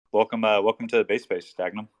welcome to the Base Space,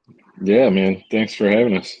 Dagnum. Yeah, man. Thanks for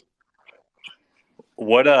having us.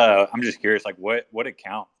 I'm just curious, like what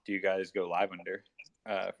account do you guys go live under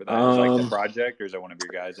for that? Is it like the project, or is it one of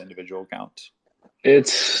your guys' individual accounts?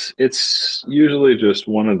 It's usually just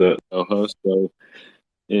one of the co-hosts. So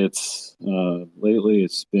it's lately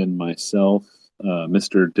it's been myself,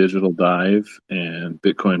 Mr. Digital Dive, and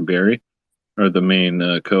Bitcoin Barry are the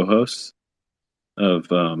main co-hosts of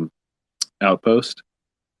Outpost.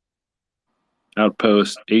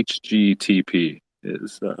 Outpost HGTP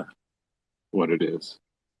is what it is.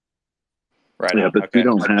 Right. Yeah, but okay.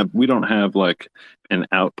 we don't have like an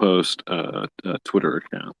Outpost Twitter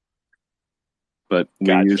account. But we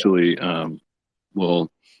Gotcha. usually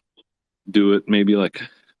will do it maybe like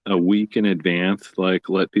a week in advance, like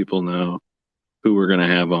let people know who we're going to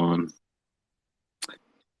have on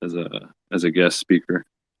as a guest speaker.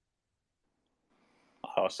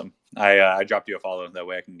 Awesome. I dropped you a follow, that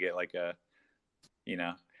way I can get like a,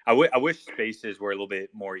 I wish spaces were a little bit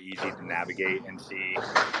more easy to navigate and see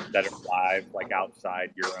that are live, like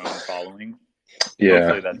outside your own following. Yeah.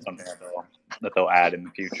 Hopefully that's something that they'll add in the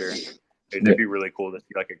future. It'd be really cool to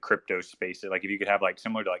see like a crypto space. Like if you could have like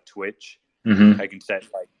similar to like Twitch, I can set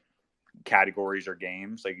like categories or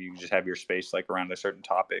games. Like you just have your space like around a certain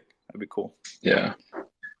topic. That'd be cool. Yeah,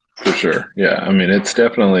 for sure. Yeah, I mean it's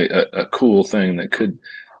definitely a cool thing that could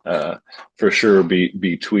for sure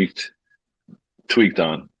be tweaked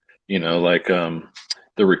on. Like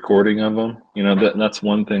the recording of them. That's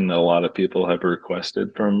one thing that a lot of people have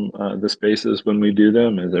requested from the spaces when we do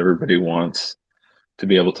them, is everybody wants to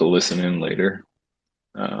be able to listen in later.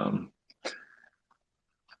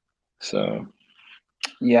 So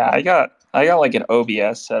yeah, I got like an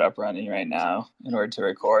OBS setup running right now in order to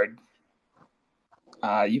record.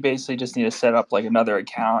 You basically just need to set up like another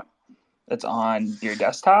account that's on your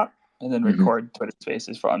desktop, and then record Twitter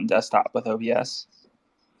Spaces from desktop with OBS,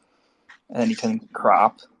 and then you can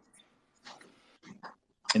crop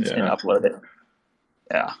and upload it.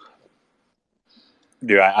 Yeah,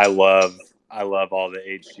 dude, I love all the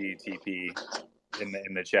HGTP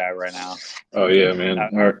in the chat right now. Oh yeah, man!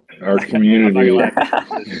 Our community,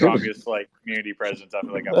 the strongest like community presence I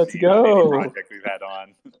feel like I've seen on any project we've had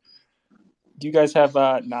on. Do you guys have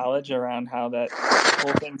knowledge around how that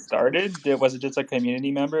whole thing started? Was it just a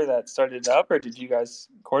community member that started it up, or did you guys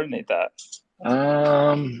coordinate that?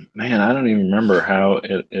 Man, I don't even remember how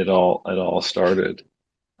it all started.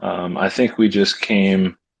 I think we just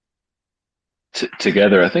came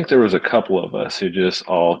together. I think there was a couple of us who just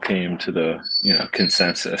all came to the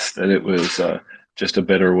consensus that it was just a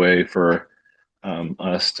better way for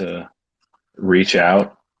us to reach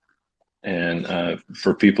out and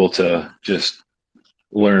for people to just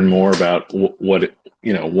learn more about what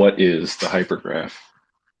is the hypergraph.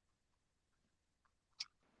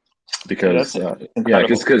 Because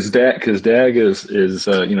DAG is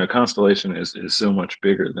Constellation is so much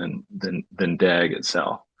bigger than DAG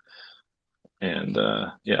itself. And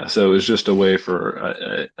so it was just a way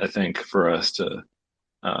for I think for us to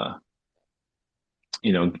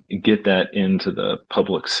get that into the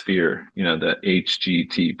public sphere, the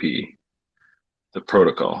HGTP, the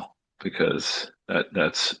protocol, because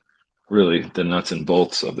that's really the nuts and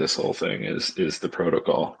bolts of this whole thing is the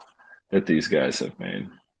protocol that these guys have made.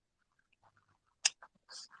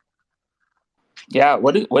 Yeah,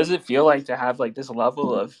 what does it feel like to have like this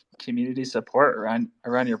level of community support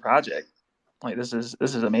around your project? Like this is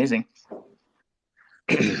amazing.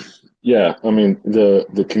 Yeah, I mean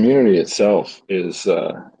the community itself is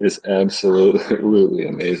absolutely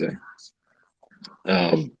amazing.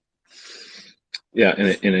 Yeah,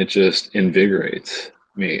 and it just invigorates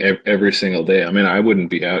me every single day. I mean, I wouldn't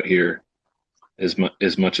be out here as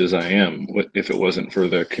much as I am if it wasn't for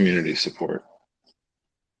the community support.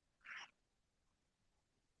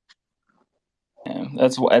 Yeah,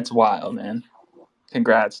 that's wild, man.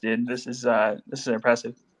 Congrats, dude. This is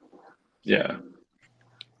impressive. Yeah.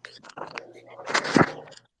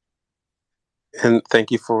 And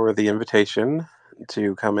thank you for the invitation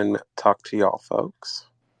to come and talk to y'all folks.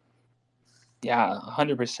 Yeah,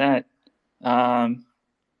 100%.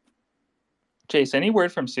 Chase, any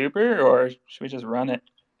word from Super, or should we just run it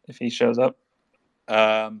if he shows up?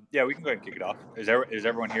 Yeah, we can go ahead and kick it off. Is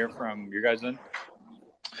everyone here from your guys' end?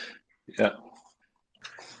 Yeah.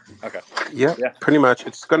 Okay. Yeah, pretty much.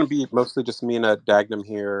 It's going to be mostly just me and Dagnum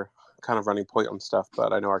here, kind of running point on stuff,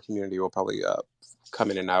 but I know our community will probably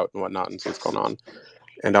come in and out and whatnot and see what's going on.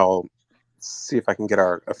 And I'll see if I can get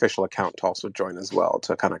our official account to also join as well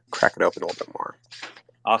to kind of crack it open a little bit more.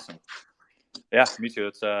 Awesome. Yeah, me too.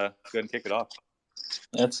 Let's go ahead and kick it off.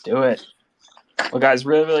 Let's do it. Well, guys,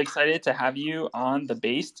 really excited to have you on the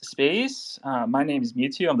Based Space. My name is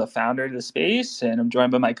Mewtwo. I'm the founder of the space, and I'm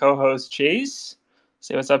joined by my co-host Chase.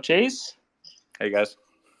 Say what's up, Chase. Hey guys.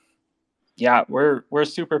 Yeah, we're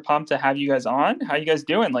super pumped to have you guys on. How you guys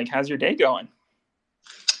doing? Like, how's your day going?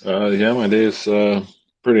 Yeah, my day is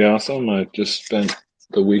pretty awesome. I just spent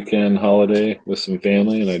the weekend holiday with some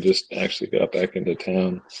family, and I just actually got back into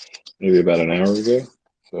town maybe about an hour ago.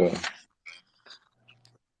 So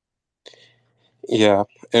yeah,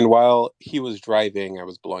 and while he was driving, I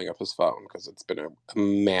was blowing up his phone because it's been a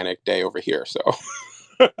manic day over here. So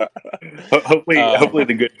hopefully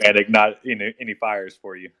the good manic, not any fires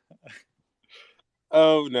for you.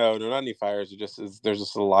 Oh no, not any fires. There's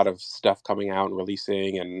just a lot of stuff coming out and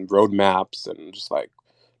releasing and roadmaps and just like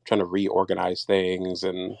trying to reorganize things,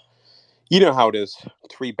 and you know how it is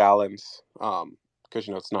to rebalance. Because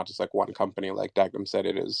it's not just like one company. Like Dagnum said,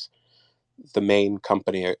 it is the main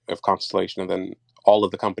company of Constellation, and then all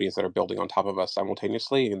of the companies that are building on top of us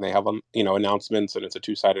simultaneously, and they have announcements, and it's a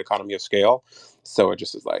two-sided economy of scale. So it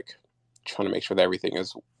just is like trying to make sure that everything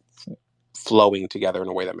is flowing together in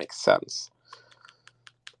a way that makes sense.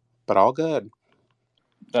 But all good.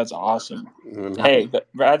 That's awesome. Hey, but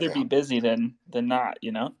rather be busy than not,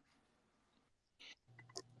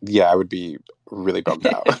 Yeah, I would be really bummed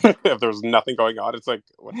out if there was nothing going on. It's like,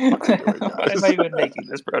 what the fuck are you doing, guys? Why am I even making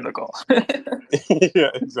this protocol? Yeah,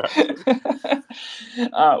 exactly.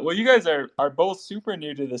 Well, you guys are both super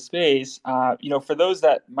new to the space. For those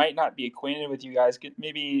that might not be acquainted with you guys,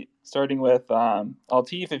 maybe starting with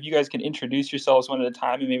Altif, if you guys can introduce yourselves one at a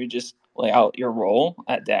time and maybe just lay out your role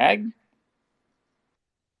at DAG.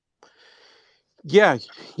 Yeah.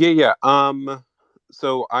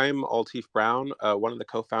 So I'm Altif Brown, one of the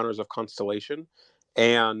co-founders of Constellation,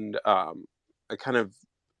 and I kind of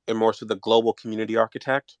am more so the global community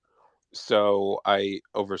architect. So I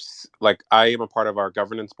am a part of our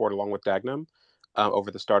governance board along with Dagnum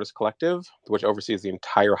over the Stardust Collective, which oversees the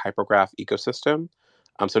entire hypergraph ecosystem.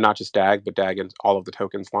 So not just DAG, but DAG and all of the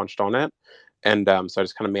tokens launched on it. And so I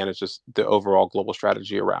just kind of manage the overall global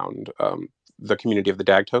strategy around the community of the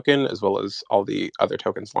DAG token, as well as all the other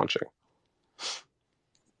tokens launching.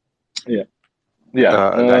 Yeah.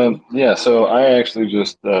 So I actually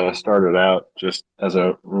just started out just as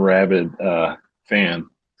a rabid fan,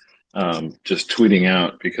 just tweeting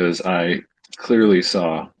out because I clearly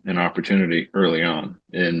saw an opportunity early on,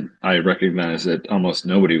 and I recognized that almost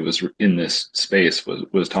nobody was in this space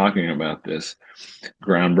was talking about this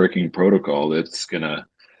groundbreaking protocol that's gonna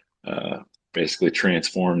basically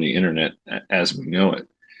transform the internet as we know it.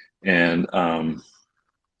 And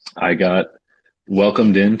I got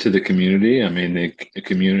welcomed into the community. I mean, the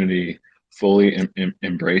community fully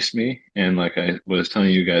embraced me, and like I was telling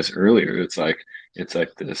you guys earlier, it's like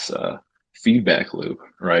this feedback loop,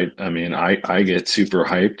 right? I mean, I get super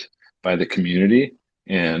hyped by the community,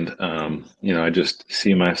 and I just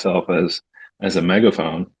see myself as a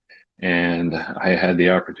megaphone, and I had the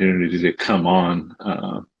opportunity to come on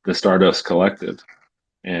the Stardust Collective,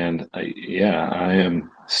 and I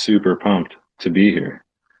am super pumped to be here.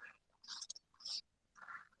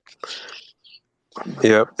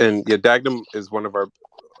 Yeah, and Dagnum is one of our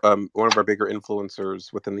bigger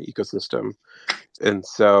influencers within the ecosystem, and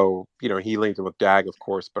so he linked in with DAG, of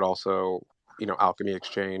course, but also Alchemy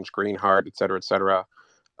Exchange, Greenheart, et cetera,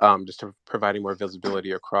 just to providing more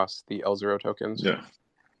visibility across the L0 tokens.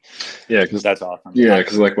 Yeah, because that's awesome. Yeah,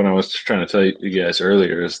 because like when I was trying to tell you guys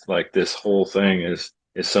earlier, is like this whole thing is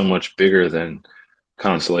so much bigger than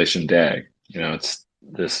Constellation DAG. It's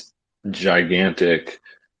this gigantic,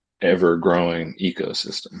 ever-growing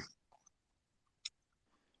ecosystem.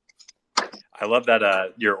 I love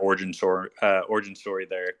that your origin story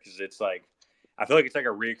there, because it's like I feel like it's like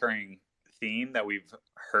a recurring theme that we've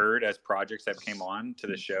heard as projects that came on to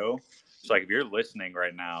the show. So like if you're listening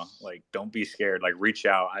right now, like don't be scared, like reach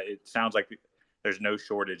out. It sounds like there's no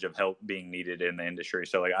shortage of help being needed in the industry.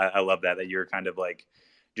 So like I love that you're kind of like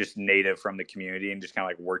just native from the community and just kind of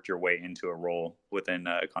like worked your way into a role within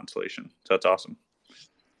Constellation. So that's awesome.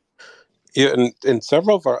 Yeah, and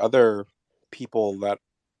several of our other people that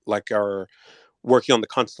like are working on the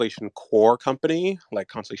Constellation core company, like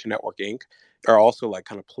Constellation Network Inc., are also like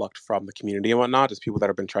kind of plucked from the community and whatnot. Just people that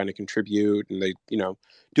have been trying to contribute, and they do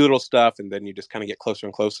little stuff, and then you just kind of get closer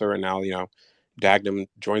and closer. And now Dagnum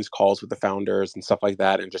joins calls with the founders and stuff like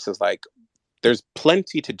that, and just is like, there's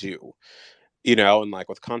plenty to do, and like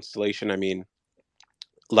with Constellation, I mean,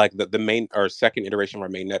 like the main or second iteration of our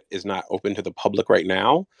mainnet is not open to the public right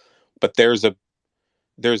now, but there's a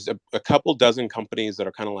couple dozen companies that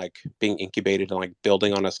are kind of like being incubated and like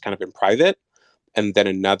building on us kind of in private, and then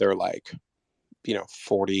another like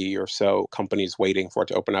 40 or so companies waiting for it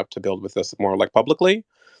to open up to build with us more like publicly.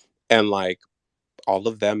 And like all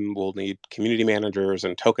of them will need community managers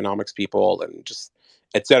and tokenomics people and just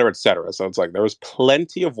et cetera, et cetera. So it's like there was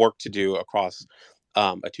plenty of work to do across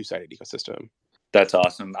a two-sided ecosystem. That's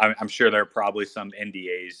awesome. I'm sure there are probably some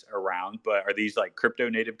NDAs around, but are these like crypto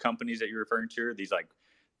native companies that you're referring to? Are these like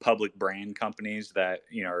public brand companies that,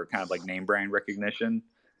 are kind of like name brand recognition?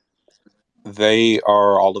 They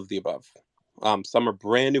are all of the above. Some are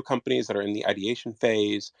brand new companies that are in the ideation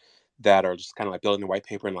phase that are just kind of like building a white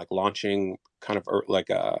paper and like launching kind of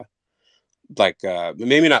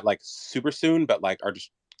maybe not like super soon, but like are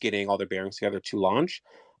just getting all their bearings together to launch.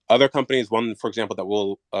 Other companies, one, for example, that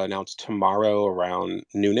we'll announce tomorrow around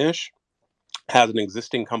noonish, has an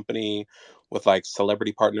existing company with like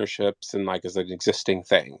celebrity partnerships and like is an existing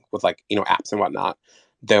thing with like, apps and whatnot.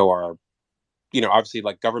 There are, obviously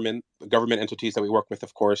like government entities that we work with,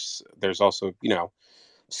 of course. There's also,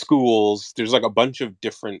 schools. There's like a bunch of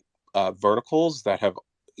different verticals that have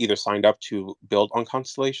either signed up to build on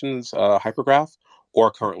Constellation's hypergraph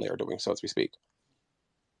or currently are doing so as we speak.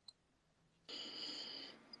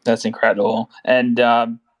 That's incredible. And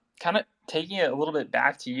kind of taking it a little bit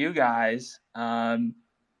back to you guys,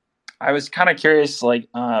 I was kind of curious, like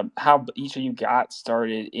how each of you got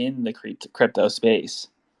started in the crypto space.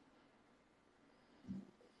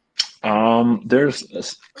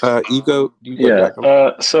 There's Ego.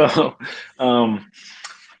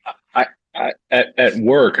 I at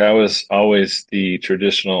work I was always the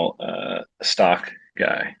traditional stock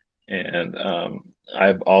guy, and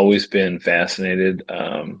I've always been fascinated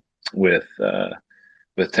with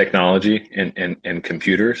technology and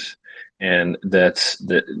computers, and that's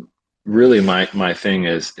really my thing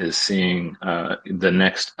is seeing the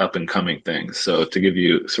next up and coming things. So to give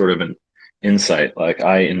you sort of an insight, like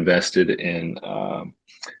I invested in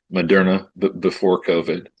Moderna before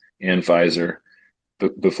COVID and Pfizer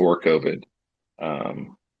before COVID,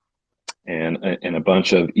 and a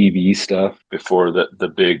bunch of EV stuff before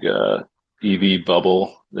the big EV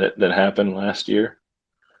bubble that happened last year.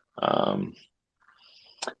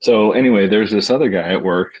 So anyway, there's this other guy at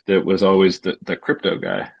work that was always the crypto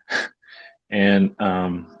guy, and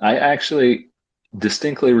I actually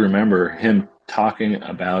distinctly remember him talking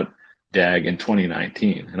about DAG in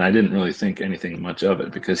 2019, and I didn't really think anything much of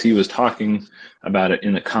it because he was talking about it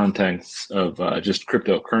in the context of just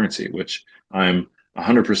cryptocurrency, which I'm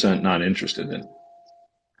 100% not interested in.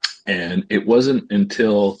 And it wasn't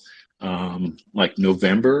until like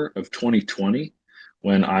November of 2020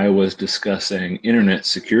 when I was discussing internet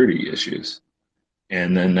security issues,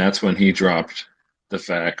 and then that's when he dropped the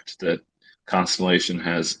fact that Constellation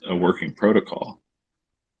has a working protocol.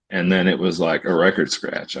 And then it was like a record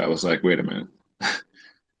scratch. I was like, wait a minute,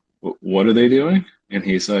 what are they doing? And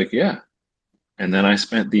he's like, yeah. And then I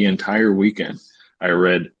spent the entire weekend. I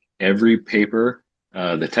read every paper,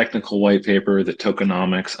 the technical white paper, the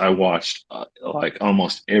tokenomics. I watched like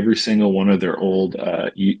almost every single one of their old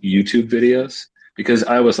YouTube videos, because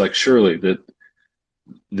I was like, surely that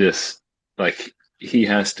this, like, he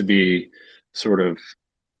has to be sort of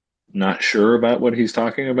not sure about what he's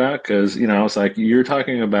talking about, because I was like, you're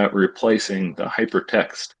talking about replacing the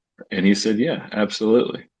hypertext, and he said, yeah,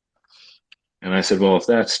 absolutely. And I said, well, if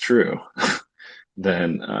that's true,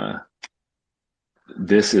 then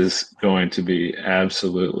this is going to be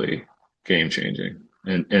absolutely game changing,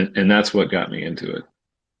 and that's what got me into it.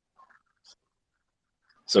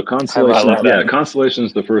 So Constellation, Constellation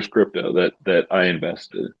is the first crypto that I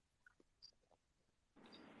invested.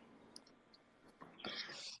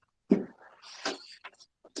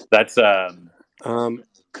 That's awesome.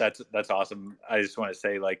 I just want to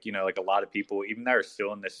say, like, like a lot of people, even that are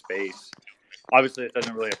still in this space, obviously it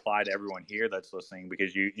doesn't really apply to everyone here that's listening,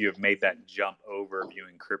 because you have made that jump over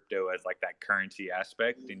viewing crypto as like that currency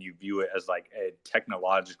aspect, and you view it as like a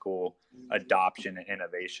technological adoption and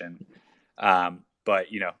innovation. But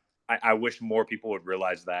I wish more people would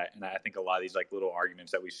realize that. And I think a lot of these like little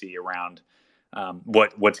arguments that we see around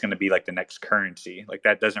what's going to be like the next currency, like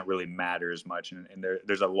that doesn't really matter as much, and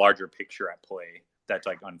there's a larger picture at play that's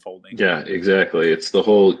like unfolding. Yeah, exactly. It's the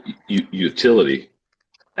whole utility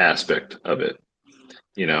aspect of it,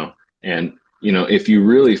 and if you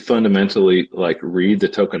really fundamentally like read the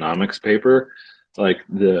tokenomics paper, like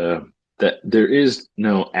that there is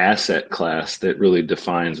no asset class that really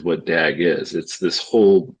defines what DAG is. It's this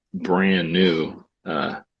whole brand new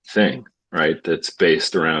thing, right, that's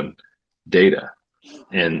based around data,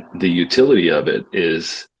 and the utility of it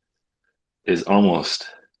is almost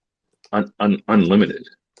unlimited,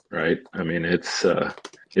 right? I mean, it's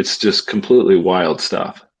just completely wild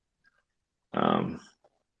stuff.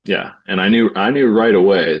 Yeah, and I knew right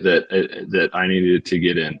away that I needed to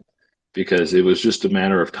get in, because it was just a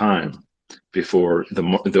matter of time before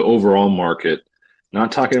the overall market.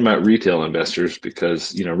 Not talking about retail investors,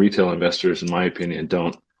 because retail investors, in my opinion,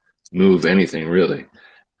 don't move anything really.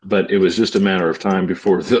 But it was just a matter of time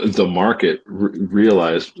before the market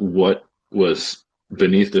realized what was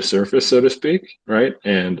beneath the surface, so to speak, right?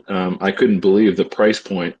 And I couldn't believe the price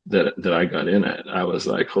point that I got in at. I was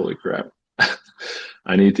like, holy crap.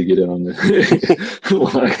 I need to get in on this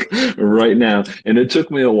like right now. And it took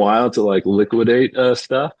me a while to like liquidate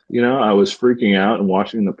stuff. I was freaking out and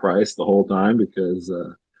watching the price the whole time, because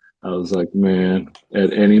I was like, man,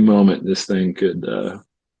 at any moment this thing could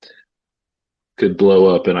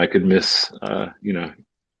blow up and I could miss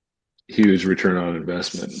huge return on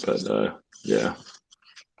investment. But yeah,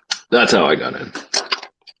 that's how I got in.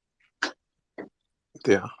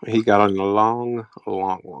 Yeah, he got on a long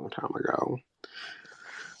time ago.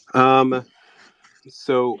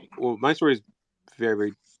 So, well, my story is very,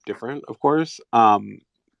 very different, of course.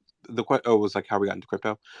 Was like how we got into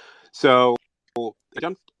crypto. So I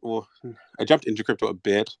jumped into crypto a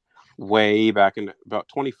bit way back in about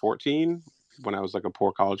 2014, when I was like a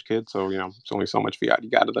poor college kid. So, it's only so much fiat you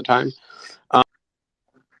got at the time.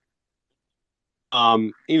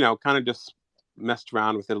 Kind of just messed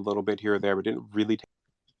around with it a little bit here or there, but didn't really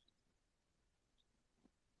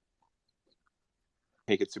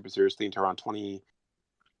take it super seriously until around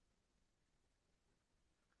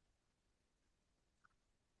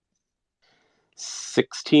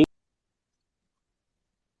 2016.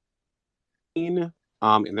 And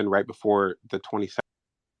then right before the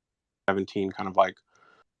 2017 kind of like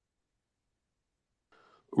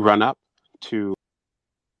run up to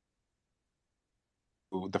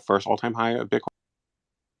the first all-time high of Bitcoin.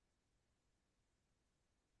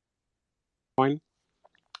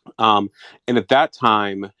 And at that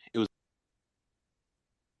time, it was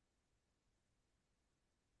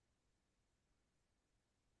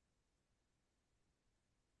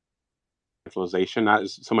centralization, not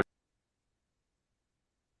as so much.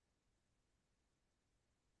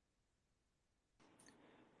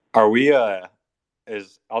 Are we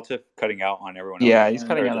is Altif cutting out on everyone else? Yeah, he's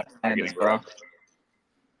cutting out on getting bro.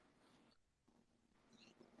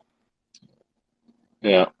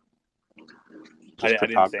 Yeah. I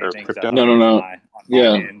didn't say anything. Crypto. No.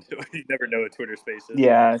 Yeah. You never know what Twitter Spaces.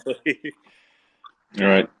 Yeah. All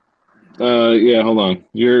right. Yeah, hold on.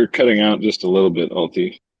 You're cutting out just a little bit,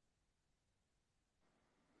 Alti.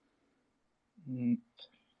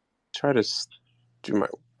 Try to do my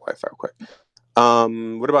Wi-Fi real quick.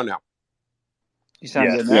 What about now? You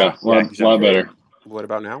sound good now? Yeah, a lot better. What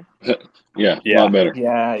about now? Yeah, a lot better.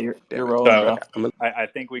 Yeah, you're rolling, bro. I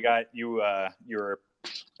think we got you. You're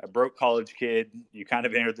a broke college kid. You kind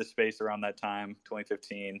of entered the space around that time,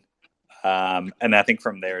 2015. And I think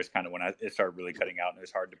from there is kind of when it started really cutting out, and it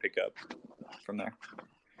was hard to pick up from there.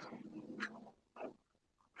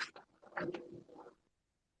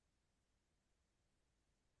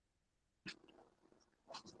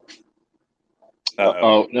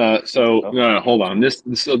 Hold on.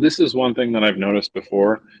 This is one thing that I've noticed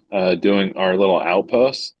before, doing our little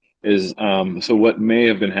outposts is, so what may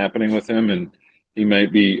have been happening with him, and he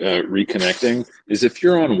might be reconnecting, is if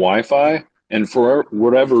you're on Wi-Fi and for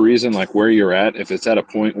whatever reason, like where you're at, if it's at a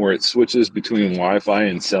point where it switches between Wi-Fi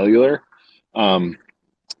and cellular,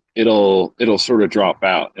 it'll sort of drop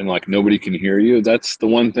out and like nobody can hear you. That's the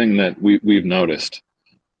one thing that we've noticed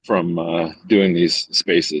from doing these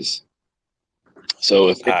spaces. So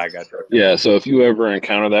if you ever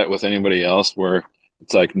encounter that with anybody else where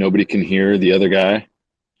it's like nobody can hear the other guy,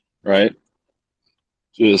 right?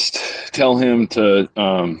 Just tell him to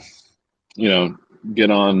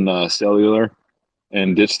get on cellular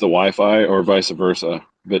and ditch the Wi-Fi, or vice versa.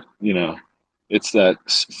 But it's that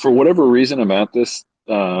for whatever reason about this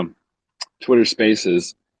Twitter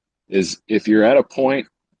Spaces is if you're at a point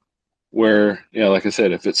where, like I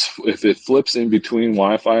said, if it flips in between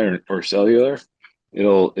Wi-Fi or cellular,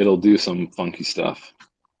 it'll do some funky stuff.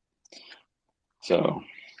 So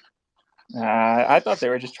I thought they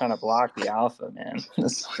were just trying to block the alpha, man.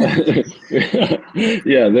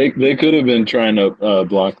 Yeah, they could have been trying to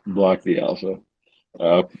block the alpha.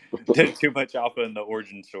 Too much alpha in the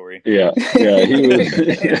origin story. Yeah, he was.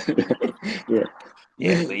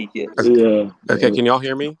 Leak it. Yeah. Okay, can y'all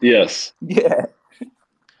hear me? Yes. Yeah.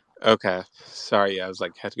 Okay. Sorry, I was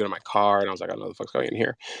like had to go to my car, and I was like, I don't know the fuck's going in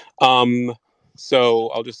here. So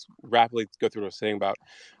I'll just rapidly go through what I was saying about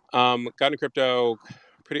got into crypto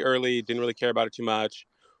pretty early, didn't really care about it too much.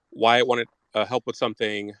 Wyatt wanted help with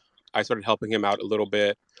something. I started helping him out a little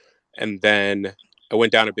bit, and then I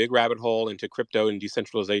went down a big rabbit hole into crypto and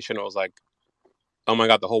decentralization. I was like, oh my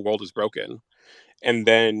God, the whole world is broken. And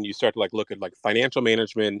then you start to like look at like financial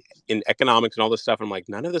management in economics and all this stuff. And I'm like,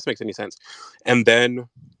 none of this makes any sense. And then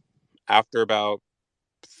after about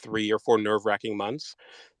 3 or 4 nerve-wracking months,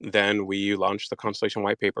 then we launched the Constellation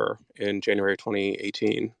white paper in January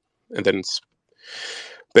 2018. And then it's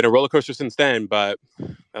been a roller coaster since then, but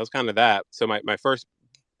that was kind of that. So my first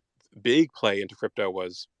big play into crypto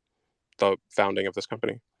was the founding of this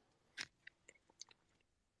company.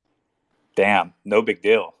 Damn, no big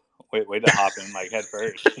deal. Way to hop in like head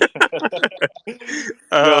first.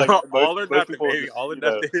 Like all or nothing, people baby. just, All or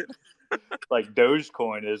nothing. Like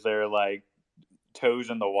Dogecoin is their like toes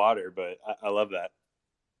in the water, but I love that.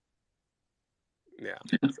 Yeah,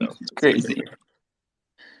 so it's crazy.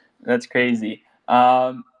 That's crazy.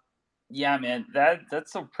 Yeah, man,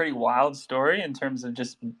 that's a pretty wild story in terms of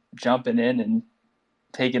just jumping in and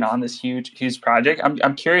taking on this huge project.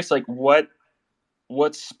 I'm curious, like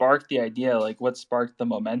what sparked the idea? Like what sparked the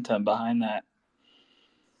momentum behind that?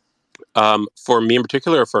 For me in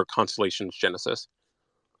particular, or for Constellation's genesis?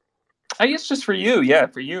 I guess just for you, yeah,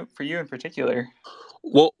 for you in particular.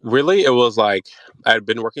 Well, really, it was like I'd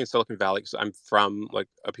been working in Silicon Valley because I'm from like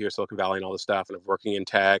up here, Silicon Valley, and all this stuff, and I'm working in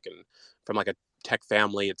tech and from like a tech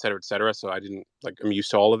family, et cetera, et cetera. So I didn't like I'm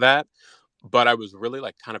used to all of that, but I was really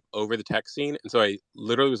like kind of over the tech scene, and so I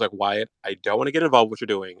literally was like, Wyatt, I don't want to get involved with what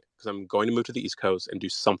you're doing because I'm going to move to the East Coast and do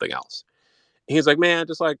something else. And he's like, man,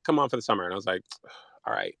 just like come on for the summer, and I was like,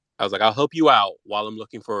 all right. I was like, I'll help you out while I'm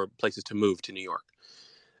looking for places to move to New York.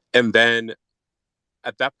 And then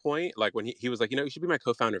at that point, like when he was like, you should be my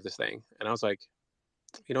co-founder of this thing. And I was like,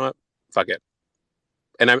 you know what? Fuck it.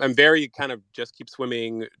 And I'm very kind of just keep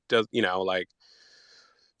swimming, does,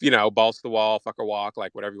 balls to the wall, fucker walk,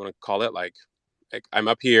 like whatever you want to call it. Like I'm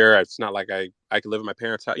up here. It's not like I could live in my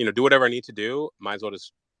parents' house, do whatever I need to do. Might as well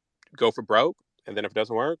just go for broke. And then if it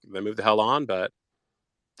doesn't work, then move the hell on. But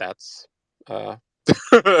that's,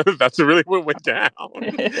 that's really what went down.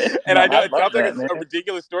 And I know it sounds like it's a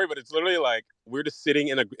ridiculous story, but it's literally like we're just sitting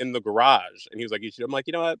in the garage, and he was like, "You should." I'm like,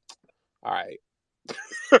 you know what? All right.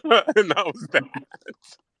 And that was that.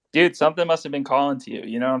 Dude, something must have been calling to you.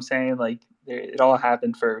 You know what I'm saying? Like it all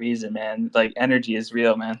happened for a reason, man. Like energy is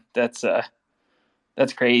real, man. That's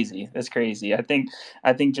crazy. That's crazy. I think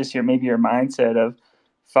just your mindset of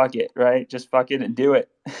fuck it, right? Just fuck it and do it.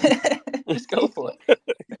 Just go for it.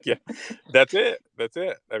 Yeah, that's it.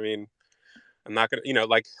 I mean, I'm not gonna,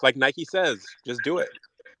 like Nike says, just do it.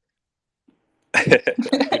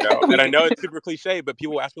 And I know it's super cliche, but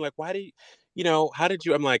people ask me like, why do you, how did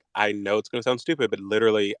you? I'm like, I know it's gonna sound stupid, but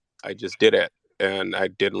literally, I just did it, and I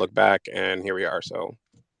didn't look back, and here we are. So.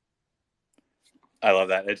 I love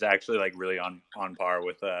that. It's actually like really on par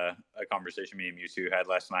with a conversation me and you two had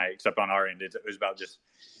last night, except on our end, it was about just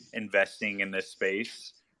investing in this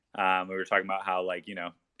space. We were talking about how like,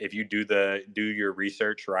 if you do your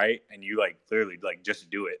research right and you like clearly like just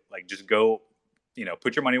do it, like just go,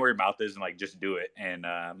 put your money where your mouth is and like just do it. And,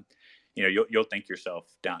 you'll thank yourself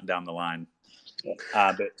down the line.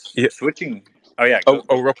 But switching. Oh yeah.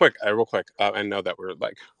 Real quick. I know that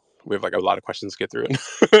we have like a lot of questions to get through,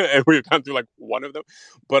 and we've gone through like one of them.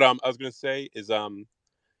 But I was gonna say is and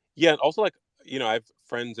also like I have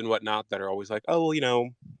friends and whatnot that are always like, oh,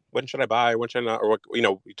 when should I buy? When should I not? Or what,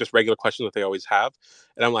 just regular questions that they always have.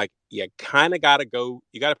 And I'm like, you kind of gotta go.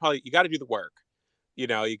 You gotta do the work. You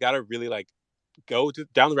gotta really like go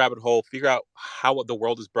down the rabbit hole, figure out how the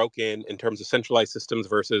world is broken in terms of centralized systems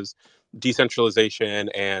versus decentralization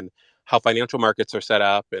and how financial markets are set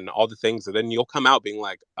up and all the things. And then you'll come out being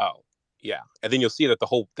like, oh, yeah. And then you'll see that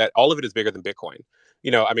that all of it is bigger than Bitcoin.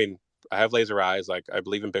 I mean, I have laser eyes. Like I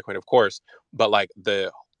believe in Bitcoin, of course, but like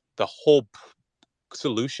the whole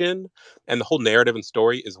solution and the whole narrative and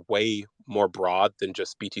story is way more broad than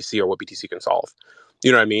just BTC or what BTC can solve.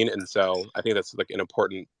 You know what I mean? And so I think that's like an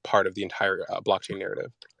important part of the entire blockchain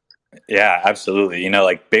narrative. Yeah, absolutely.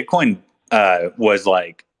 Like Bitcoin was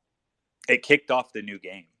like, it kicked off the new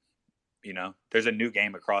game. There's a new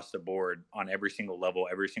game across the board on every single level,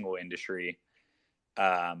 every single industry.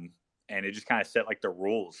 And it just kind of set like the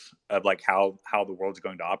rules of like how the world's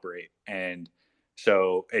going to operate. And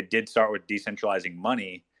so it did start with decentralizing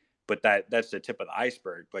money, but that's the tip of the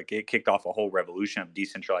iceberg. Like it kicked off a whole revolution of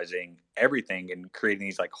decentralizing everything and creating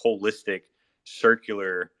these like holistic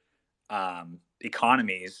circular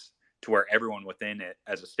economies to where everyone within it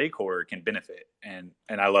as a stakeholder can benefit. And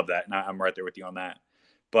I love that. And I'm right there with you on that.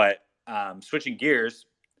 But switching gears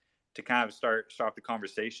to kind of start off the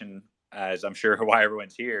conversation, as I'm sure why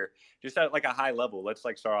everyone's here, just at like a high level, let's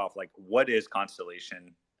like start off like, what is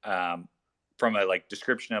Constellation from a like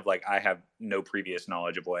description of like I have no previous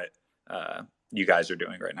knowledge of what you guys are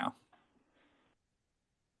doing right now.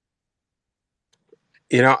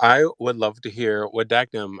 I would love to hear what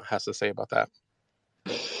Dagnum has to say about that.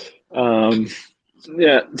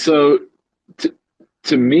 Yeah. So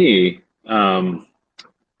to me,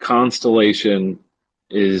 Constellation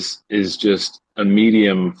is just a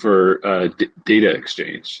medium for data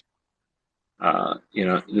exchange.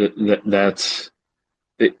 That's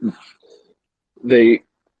they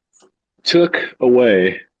took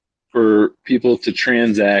away for people to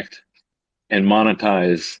transact and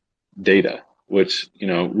monetize data, which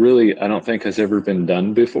really I don't think has ever been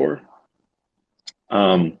done before.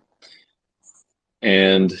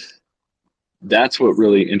 And that's what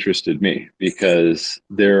really interested me, because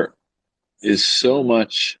there is so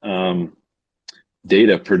much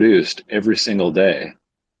data produced every single day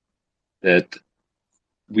that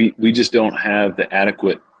we just don't have the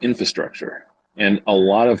adequate infrastructure. And a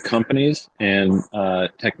lot of companies and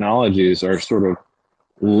technologies are sort of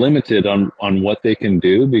limited on what they can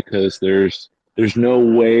do, because there's no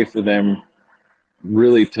way for them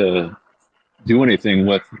really to do anything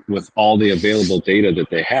with all the available data that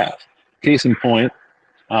they have. Case in point,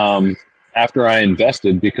 after I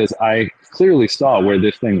invested, because I clearly saw where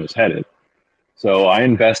this thing was headed. So I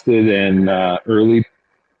invested in early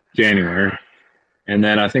January, and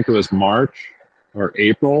then I think it was March or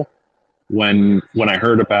April when I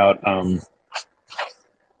heard about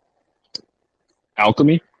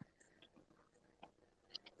Alchemy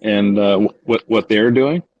and what they're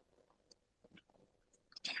doing.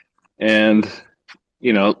 And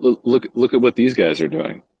look at what these guys are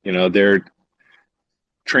doing. They're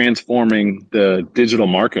transforming the digital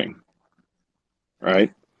marketing,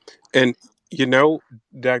 right? And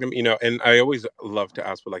Dagnum, and I always love to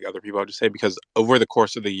ask what like other people have to say, because over the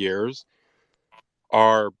course of the years,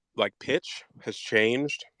 our like pitch has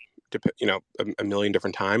changed a million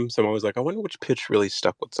different times. So I'm always like, I wonder which pitch really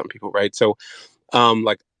stuck with some people, right? So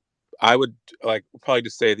like I would like probably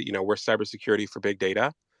just say that we're cybersecurity for big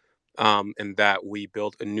data, and that we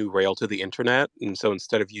built a new rail to the internet. And so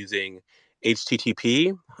instead of using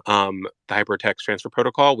HTTP, the hypertext transfer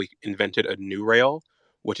protocol, we invented a new rail,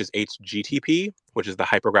 which is HGTP, which is the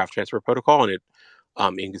hypergraph transfer protocol, and it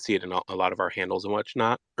you can see it in a lot of our handles and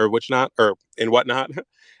whatnot.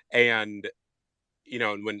 And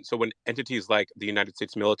when entities like the United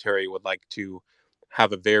States military would like to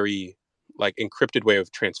have a very like encrypted way of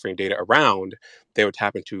transferring data around, they would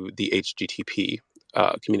tap into the HGTP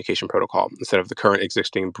communication protocol instead of the current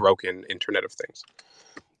existing broken Internet of Things.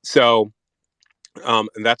 So,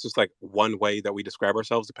 and that's just like one way that we describe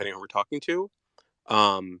ourselves, depending on who we're talking to.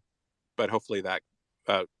 But hopefully that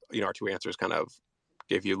our two answers kind of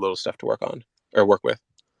gave you a little stuff to work on or work with.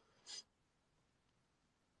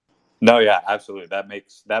 No, yeah, absolutely. That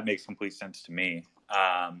makes complete sense to me.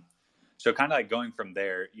 So kind of like going from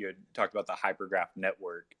there, you had talked about the hypergraph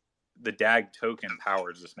network. The DAG token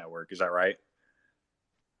powers this network. Is that right?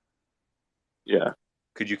 Yeah.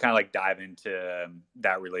 Could you kind of like dive into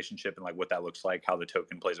that relationship and like what that looks like, how the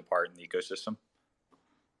token plays a part in the ecosystem?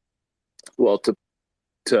 Well,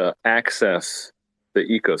 to access the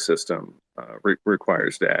ecosystem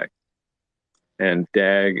requires DAG, and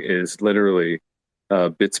DAG is literally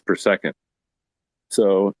bits per second.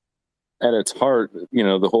 So at its heart,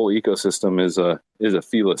 the whole ecosystem is a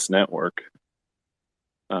feeless network.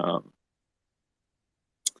 Yeah,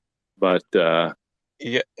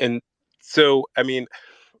 and so I mean,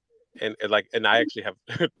 and I actually have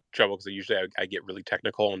trouble because usually I get really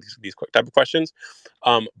technical on these type of questions,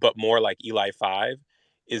 but more like Eli 5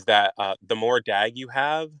 is that the more DAG you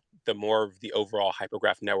have, the more of the overall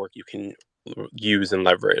hypergraph network you can use and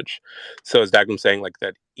leverage. So as Dagnum's saying, like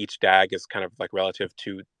that each DAG is kind of like relative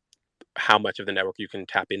to how much of the network you can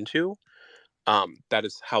tap into. That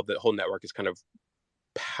is how the whole network is kind of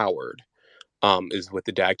powered, is with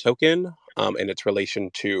the DAG token, and its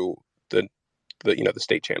relation to the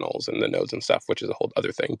state channels and the nodes and stuff, which is a whole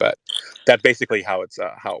other thing. But that's basically how it's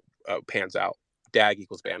pans out. DAG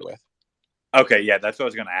equals bandwidth. Okay, yeah, that's what I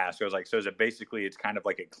was going to ask. I was like, so is it basically it's kind of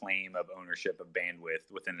like a claim of ownership of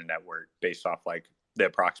bandwidth within the network based off like the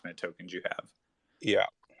approximate tokens you have? Yeah.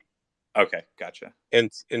 Okay, gotcha.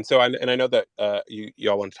 And so I know that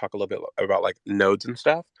y'all want to talk a little bit about like nodes and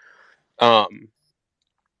stuff, or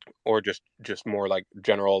just more like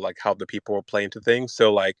general like how the people will play into things.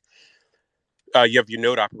 So like you have your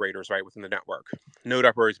node operators right within the network. Node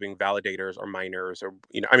operators being validators or miners, or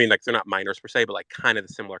I mean like they're not miners per se, but like kind of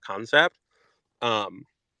the similar concept.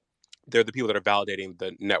 They're the people that are validating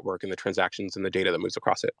the network and the transactions and the data that moves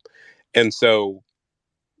across it. And so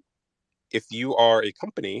if you are a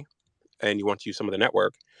company and you want to use some of the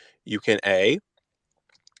network, you can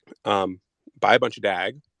buy a bunch of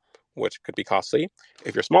DAG, which could be costly.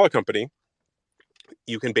 If you're a smaller company,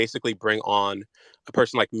 you can basically bring on a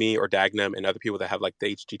person like me or Dagnum and other people that have like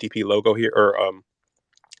the HTTP logo here or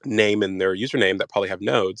name in their username that probably have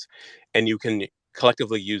nodes, and you can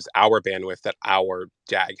collectively use our bandwidth that our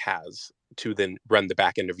DAG has to then run the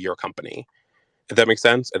back end of your company. If that makes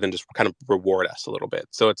sense, and then just kind of reward us a little bit.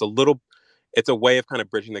 So it's a way of kind of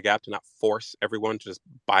bridging the gap to not force everyone to just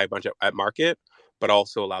buy a bunch at market, but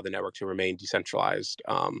also allow the network to remain decentralized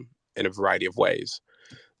in a variety of ways.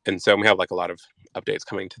 And so we have like a lot of updates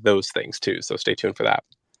coming to those things too. So stay tuned for that.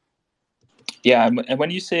 Yeah, and when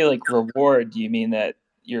you say like reward, do you mean that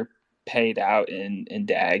you're paid out in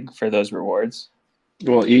DAG for those rewards?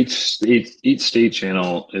 Well, each state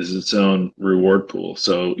channel is its own reward pool.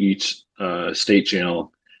 So each state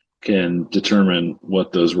channel can determine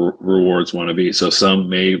what those rewards want to be. So some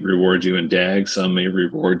may reward you in DAG, some may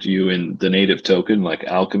reward you in the native token, like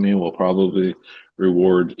Alchemy will probably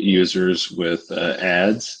reward users with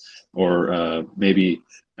ads, or maybe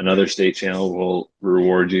another state channel will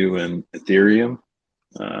reward you in Ethereum.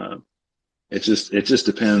 It just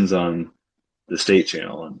depends on the state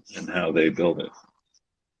channel and how they build it.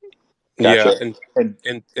 Gotcha. Yeah,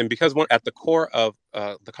 and because at the core of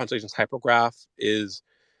the Constellation's hypergraph is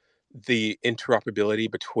the interoperability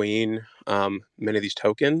between many of these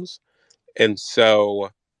tokens. And so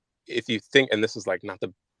if you think, and this is like not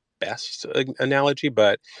the best analogy,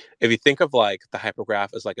 but if you think of like the hypergraph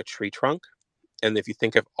as like a tree trunk, and if you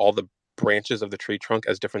think of all the branches of the tree trunk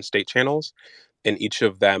as different state channels, and each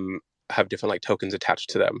of them have different like tokens attached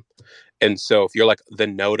to them. And so if you're like the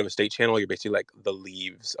node of a state channel, you're basically like the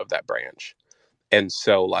leaves of that branch. And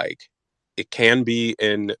so like it can be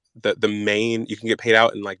in the main, you can get paid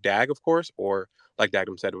out in like DAG, of course, or like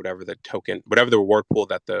Dagnum said, whatever the reward pool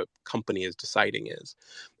that the company is deciding is.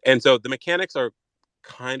 And so the mechanics are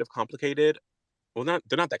kind of complicated. Well,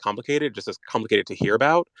 they're not that complicated, just as complicated to hear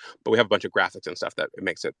about, but we have a bunch of graphics and stuff that it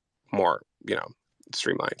makes it more,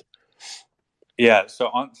 streamlined. Yeah. So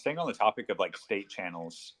staying on the topic of like state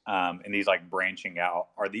channels and these like branching out,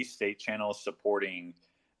 are these state channels supporting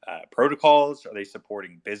protocols? Are they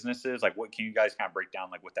supporting businesses? Like, what can you guys kind of break down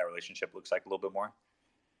like what that relationship looks like a little bit more?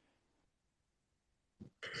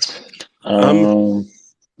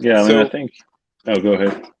 Yeah, I mean, I think. Oh, go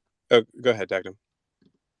ahead. Go ahead, Dagnum.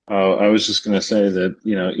 Oh, I was just going to say that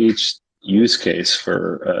each use case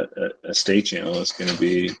for a state channel is going to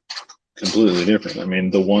be completely different. I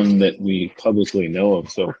mean, the one that we publicly know of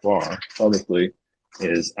so far publicly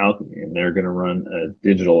is Alchemy, and they're going to run a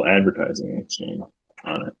digital advertising exchange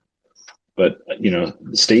on it. But the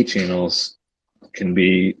state channels can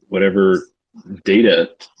be whatever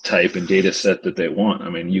data type and data set that they want. I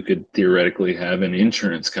mean, you could theoretically have an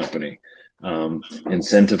insurance company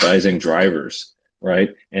incentivizing drivers, right?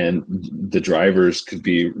 And the drivers could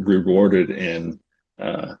be rewarded in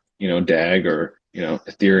DAG or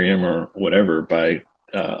Ethereum or whatever by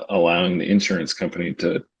allowing the insurance company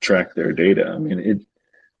to track their data. I mean,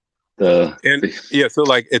 so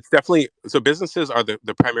like it's definitely, so businesses are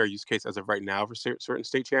the primary use case as of right now for certain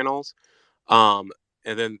state channels.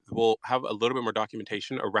 And then we'll have a little bit more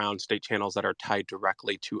documentation around state channels that are tied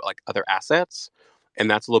directly to like other assets. And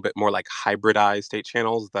that's a little bit more like hybridized state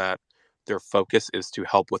channels that their focus is to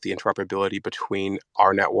help with the interoperability between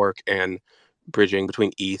our network and bridging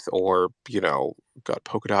between ETH or,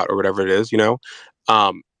 Polkadot or whatever it is,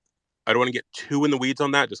 I don't want to get too in the weeds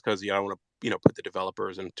on that just because I don't want to, put the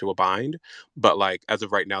developers into a bind. But like as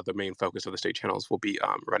of right now, the main focus of the state channels will be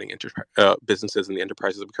running businesses and the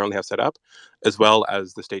enterprises that we currently have set up, as well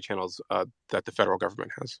as the state channels that the federal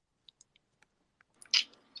government has.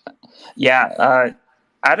 Yeah.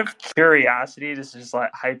 Out of curiosity, this is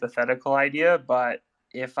like hypothetical idea, but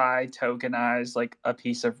if I tokenize like a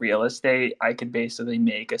piece of real estate, I could basically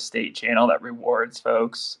make a state channel that rewards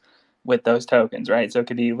folks with those tokens, right? So it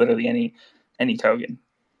could be literally any token.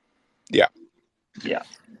 Yeah.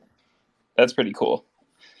 That's pretty cool.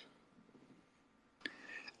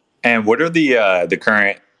 And what are the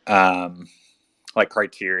current like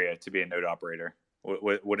criteria to be a node operator?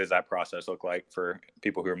 What does that process look like for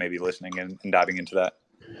people who are maybe listening and diving into that?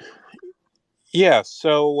 Yeah.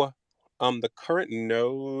 So the current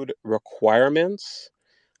node requirements,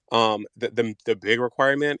 the big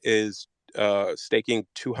requirement is staking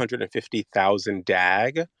 250,000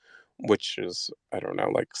 DAG, which is, I don't know,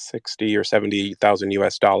 like 60 or 70,000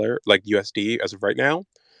 like USD as of right now.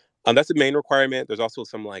 That's the main requirement. There's also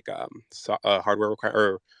some like hardware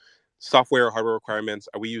software or hardware requirements.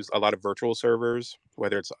 We use a lot of virtual servers,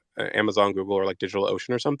 whether it's Amazon, Google, or like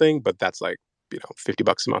DigitalOcean or something, but that's like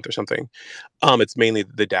 $50 a month or something. It's mainly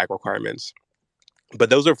the DAG requirements, but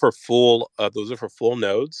those are for full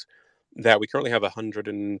nodes that we currently have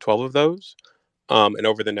 112 of those. And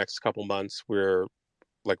over the next couple months, we're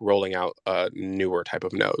like rolling out newer type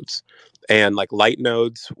of nodes, and like light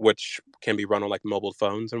nodes, which can be run on like mobile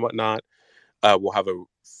phones and whatnot, will have a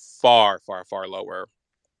far lower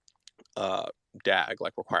DAG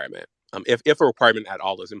like requirement. If a requirement at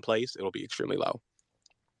all is in place, it'll be extremely low.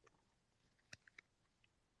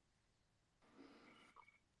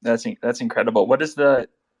 That's incredible. What was the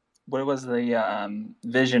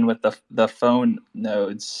vision with the phone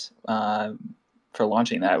nodes for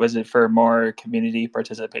launching that? Was it for more community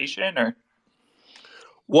participation, or?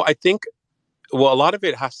 Well, I think a lot of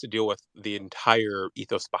it has to deal with the entire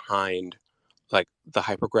ethos behind like the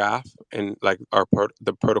hypergraph and like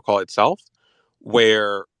the protocol itself,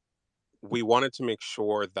 where we wanted to make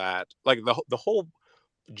sure that like the whole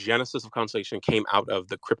genesis of Constellation came out of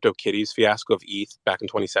the CryptoKitties fiasco of ETH back in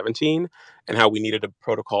 2017, and how we needed a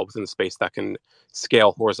protocol within the space that can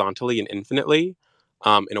scale horizontally and infinitely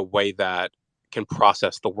in a way that can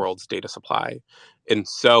process the world's data supply. And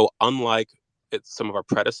so unlike some of our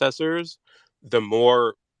predecessors, the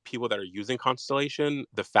more people that are using Constellation,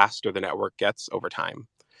 the faster the network gets over time.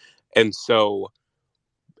 And so,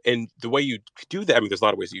 and the way you do that, I mean, there's a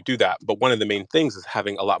lot of ways you do that, but one of the main things is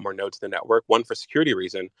having a lot more nodes in the network, one for security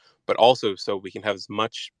reason, but also so we can have as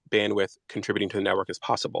much bandwidth contributing to the network as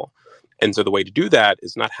possible. And so the way to do that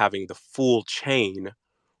is not having the full chain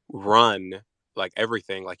run like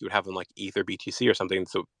everything like you would have in like ETH or BTC or something.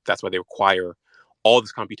 So that's why they require all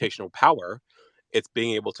this computational power. It's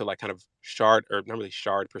being able to like kind of shard, or not really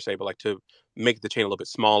shard per se, but like to make the chain a little bit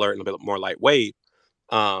smaller and a little bit more lightweight,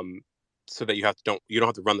 so that you don't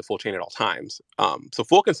have to run the full chain at all times. So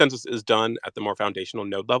full consensus is done at the more foundational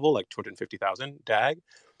node level, like 250,000 DAG,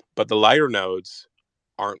 but the lighter nodes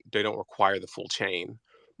don't require the full chain,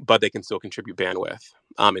 but they can still contribute bandwidth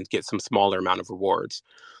and get some smaller amount of rewards.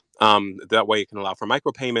 That way it can allow for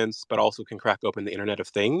micropayments, but also can crack open the Internet of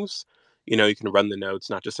Things. You can run the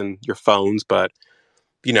nodes not just in your phones, but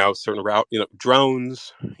certain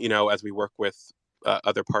drones. As we work with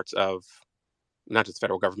other parts of not just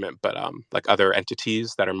federal government, but like other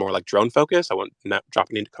entities that are more like drone focused. I won't not drop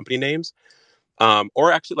any company names,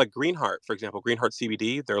 or actually like Greenheart, for example. Greenheart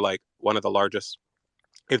CBD, they're like one of the largest,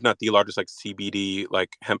 if not the largest, like CBD like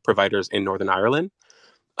hemp providers in Northern Ireland.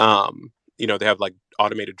 They have like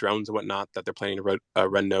automated drones and whatnot that they're planning to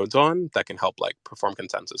run nodes on that can help like perform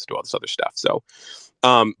consensus, do all this other stuff. So,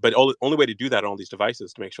 but only way to do that on all these devices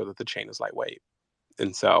is to make sure that the chain is lightweight.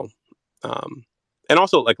 And so, and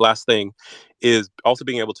also like last thing is also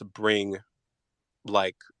being able to bring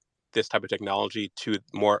like this type of technology to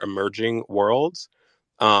more emerging worlds,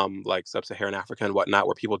 like sub-Saharan Africa and whatnot,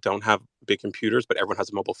 where people don't have big computers, but everyone has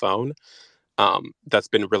a mobile phone. That's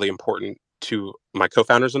been really important to my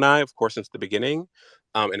co-founders and I, of course, since the beginning,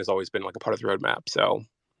 and has always been like a part of the roadmap. So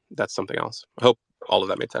that's something else. I hope all of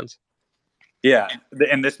that made sense. Yeah,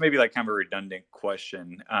 and this may be like kind of a redundant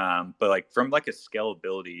question, but like from like a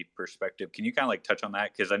scalability perspective, can you kind of like touch on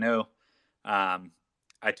that? Because I know I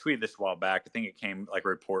tweeted this a while back. I think it came like a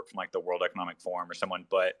report from like the World Economic Forum or someone,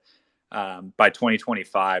 but by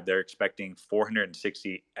 2025, they're expecting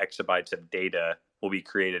 460 exabytes of data will be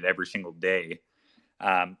created every single day.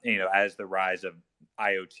 As the rise of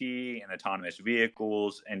IoT and autonomous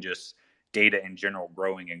vehicles and just data in general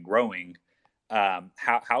growing,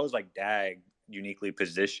 how is like DAG uniquely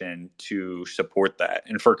positioned to support that?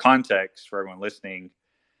 And for context, for everyone listening,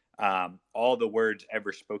 all the words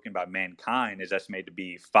ever spoken by mankind is estimated to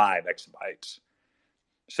be 5 exabytes.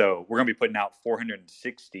 So we're going to be putting out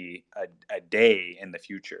 460 a day in the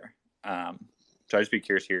future. So I'd just be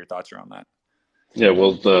curious to hear your thoughts around that. Yeah,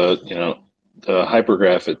 well, the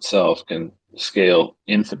hypergraph itself can scale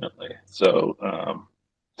infinitely. So,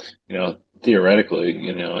 theoretically,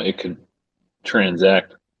 it could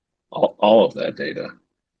transact all of that data.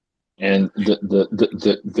 And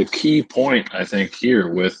the key point I think here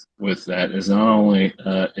with that is not only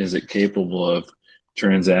is it capable of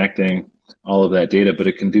transacting all of that data, but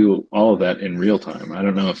it can do all of that in real time. I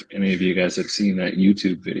don't know if any of you guys have seen that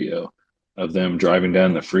YouTube video of them driving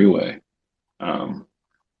down the freeway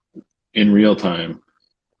in real time,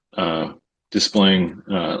 displaying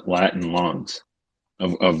Latin lawns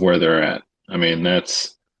of where they're at. I mean,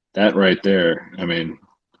 that right there. I mean,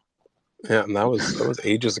 yeah, and that was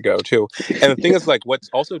ages ago too. And the thing is, like, what's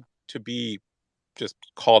also to be just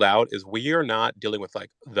called out is we are not dealing with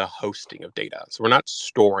like the hosting of data, so we're not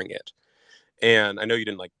storing it. And I know you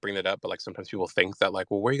didn't like bring that up, but like sometimes people think that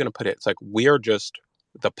like, well, where are you going to put it? It's like we are just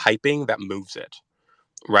the piping that moves it,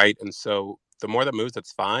 right? And so the more that moves,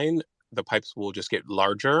 that's fine. The pipes will just get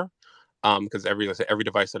larger because every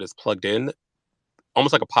device that is plugged in,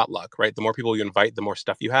 almost like a potluck, right? The more people you invite, the more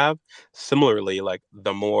stuff you have. Similarly, like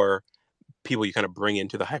the more people you kind of bring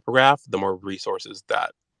into the hypergraph, the more resources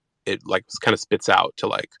that it like kind of spits out to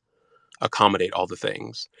like accommodate all the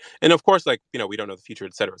things. And of course, like, we don't know the future,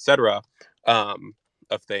 et cetera,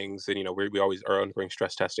 of things. And, we always are undergoing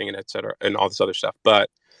stress testing and et cetera, and all this other stuff. But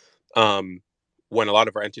when a lot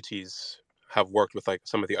of our entities have worked with like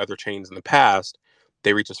some of the other chains in the past,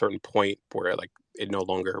 they reach a certain point where like it no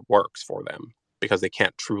longer works for them because they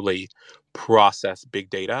can't truly process big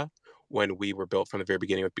data when we were built from the very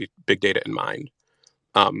beginning with big data in mind.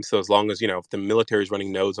 So as long as, if the military is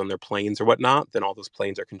running nodes on their planes or whatnot, then all those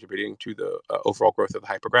planes are contributing to the overall growth of the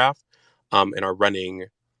hypergraph and are running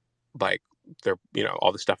like their,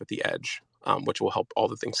 all the stuff at the edge, which will help all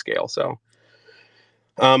the things scale. So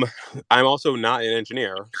I'm also not an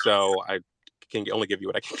engineer, so I can only give you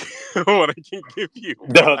what I can what I can give you.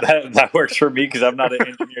 No, that works for me because I'm not an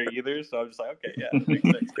engineer either. So I'm just like, okay, yeah, that makes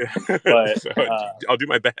sense. But so I'll do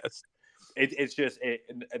my best.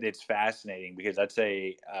 It's fascinating because that's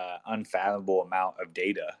a unfathomable amount of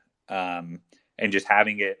data, and just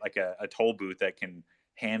having it like a toll booth that can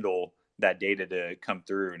handle that data to come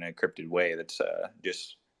through in an encrypted way. That's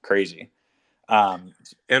just crazy. And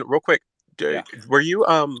real quick, were you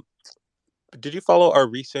did you follow our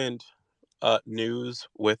recent news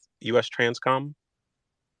with US Transcom?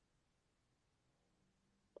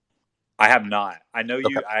 I have not. I know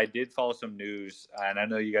you. Okay. I did follow some news, and I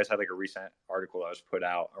know you guys had like a recent article that was put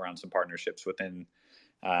out around some partnerships within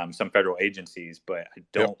some federal agencies, but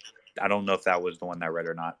I don't know if that was the one that I read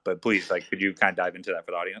or not. But please, like, could you kind of dive into that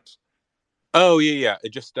for the audience? Oh yeah. It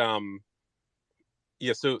just So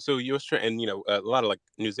US and a lot of like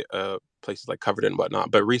news places like covered it and whatnot.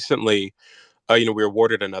 But recently, we were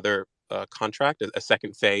awarded another contract, a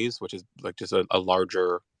second phase, which is like just a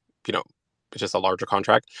larger, just a larger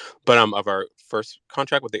contract, but of our first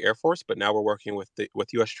contract with the Air Force. But now we're working with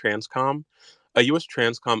US Transcom. US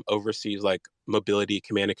Transcom oversees like mobility,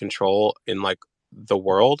 command and control in like the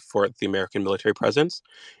world for the American military presence.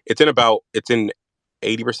 It's in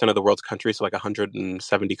 80% of the world's countries, so like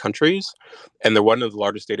 170 countries, and they're one of the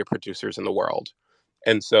largest data producers in the world.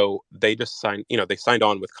 And so they just signed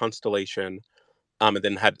on with Constellation, and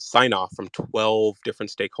then had sign off from 12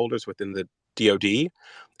 different stakeholders within the DoD. And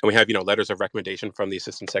we have, letters of recommendation from the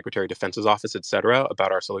Assistant Secretary of Defense's office, et cetera,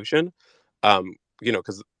 about our solution.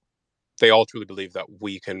 Because they all truly believe that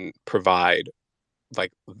we can provide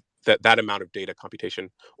like that amount of data computation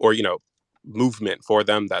or, movement for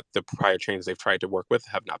them that the prior chains they've tried to work with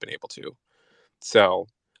have not been able to. So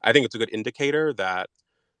I think it's a good indicator that,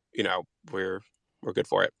 we're good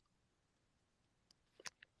for it.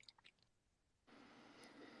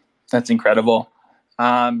 That's incredible.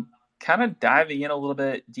 Kind of diving in a little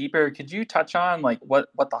bit deeper, could you touch on like what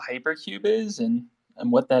the HyperCube is and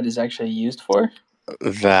what that is actually used for?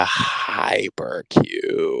 The HyperCube.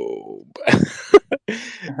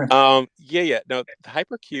 No, the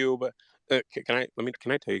HyperCube. Can I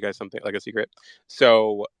tell you guys something, like a secret?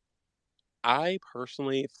 So I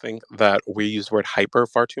personally think that we use the word hyper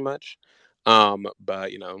far too much. But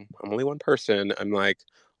I'm only one person. I'm like,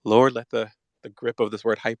 Lord, let the grip of this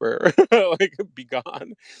word hyper like be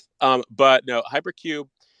gone. But no, HyperCube,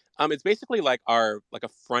 it's basically like a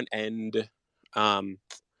front end, more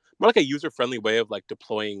like a user-friendly way of like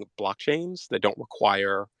deploying blockchains that don't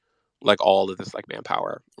require like all of this like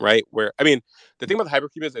manpower, right? Where, I mean, the thing about the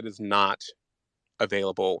HyperCube is it is not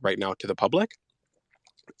available right now to the public.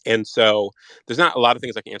 And so there's not a lot of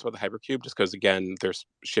things I can answer about the HyperCube just because, again, there's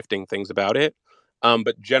shifting things about it.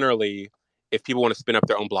 But generally, if people want to spin up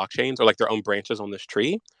their own blockchains or like their own branches on this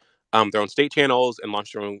tree, their own state channels and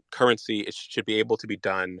launch their own currency, it should be able to be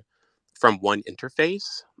done from one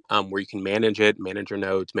interface where you can manage your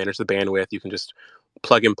nodes, manage the bandwidth. You can just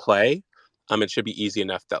plug and play. It should be easy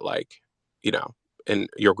enough that and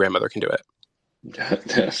your grandmother can do it.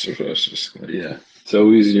 That's what I was just going to, yeah.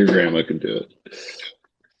 So easy your grandma can do it.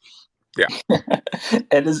 Yeah.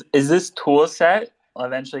 And is this tool set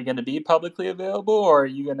eventually going to be publicly available, or are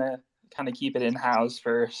you going to kind of keep it in-house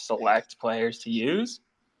for select players to use?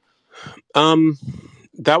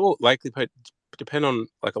 That will likely depend on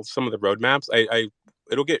like some of the roadmaps.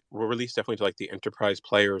 It'll get released definitely to like the enterprise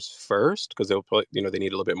players first because they'll probably, they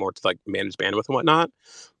need a little bit more to like manage bandwidth and whatnot.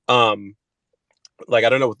 Like I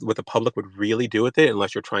don't know what the public would really do with it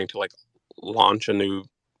unless you're trying to like launch a new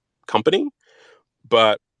company,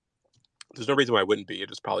 but there's no reason why it wouldn't be. It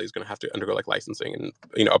just probably is going to have to undergo like licensing and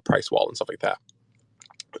a price wall and stuff like that.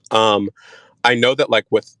 I know that like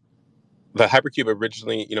with the HyperCube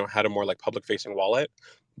originally, had a more like public facing wallet,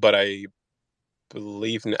 but I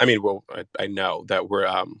believe, I know that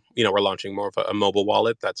we're launching more of a mobile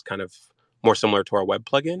wallet that's kind of more similar to our web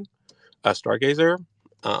plugin, Stargazer.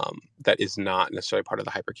 That is not necessarily part of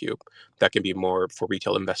the HyperCube. That can be more for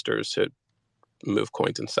retail investors to move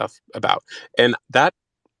coins and stuff about. And that,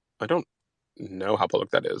 I don't know how public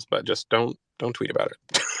that is, but just don't tweet about it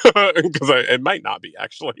because it might not be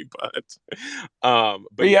actually. But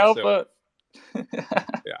the yeah, alpha. So,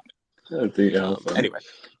 yeah. The alpha. Anyway.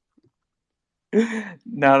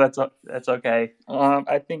 No, that's okay.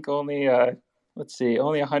 I think only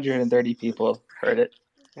only 130 people heard it.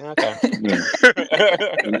 Okay.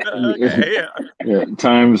 Okay. Yeah.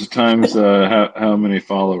 Times how many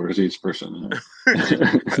followers each person has.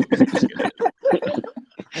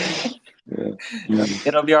 Yeah.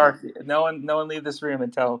 It'll be our no one leave this room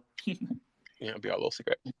until it'll be our little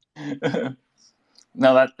secret.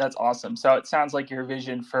 No, that's awesome. So it sounds like your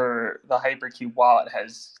vision for the HyperCube wallet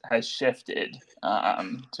has shifted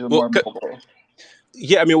to a more mobile.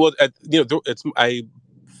 Yeah, it's like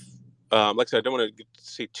I said, I don't want to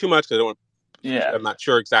say too much because I don't want. Yeah, I'm not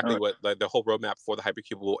sure exactly what the whole roadmap for the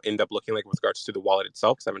HyperCube will end up looking like with regards to the wallet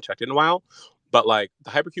itself, because I haven't checked it in a while. But like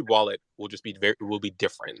the HyperCube wallet will just be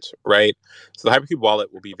different, right? So the HyperCube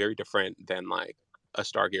wallet will be very different than like a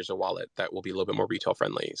Stargazer wallet that will be a little bit more retail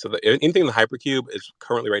friendly. So anything in the HyperCube is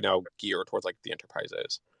currently right now geared towards like the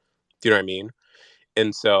enterprises. Do you know what I mean?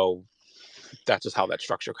 And so that's just how that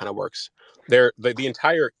structure kind of works. The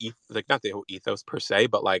entire not the whole ethos per se,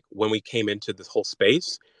 but like when we came into this whole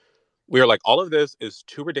space, we were like, all of this is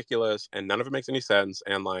too ridiculous and none of it makes any sense.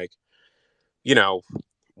 And like,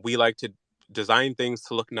 we like to design things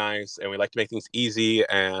to look nice and we like to make things easy.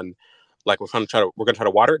 And like, we're going to try to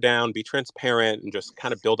water it down, be transparent, and just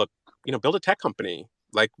kind of build a tech company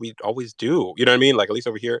like we always do. You know what I mean? Like at least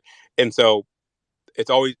over here. And so it's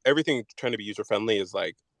always everything trying to be user friendly is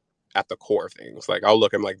like at the core of things. Like I'll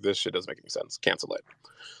look, I'm like, this shit doesn't make any sense. Cancel it.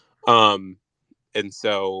 And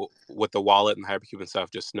so with the wallet and the HyperCube and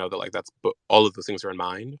stuff, just know that like all of those things are in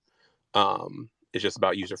mind. It's just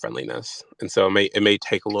about user friendliness, and so it may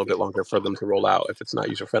take a little bit longer for them to roll out if it's not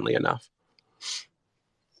user friendly enough.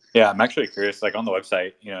 Yeah, I'm actually curious. Like on the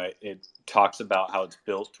website, it talks about how it's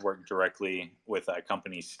built to work directly with a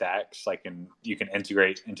company's stacks. Like, and you can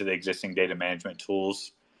integrate into the existing data management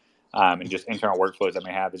tools and just internal workflows that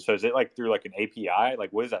may have. So is it like through like an API?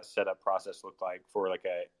 Like, what does that setup process look like for like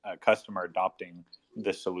a customer adopting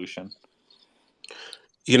this solution?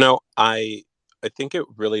 I think it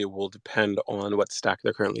really will depend on what stack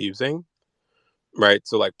they're currently using, right?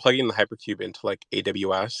 So like plugging the HyperCube into like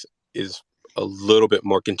AWS is a little bit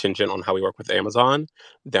more contingent on how we work with Amazon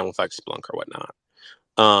than with like Splunk or whatnot.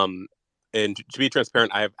 And to be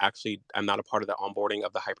transparent, I'm not a part of the onboarding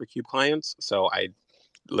of the HyperCube clients, so I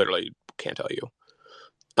literally can't tell you.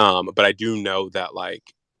 But I do know that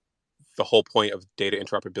like the whole point of data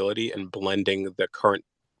interoperability and blending the current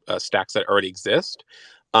stacks that already exist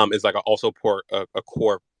is like also a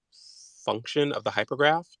core function of the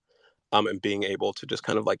hypergraph, and being able to just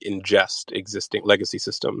kind of like ingest existing legacy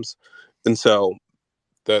systems. And so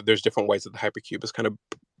there's different ways that the HyperCube is kind of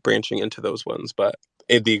branching into those ones, but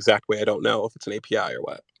in the exact way, I don't know if it's an API or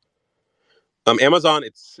what. Amazon,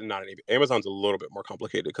 it's not an API. Amazon's a little bit more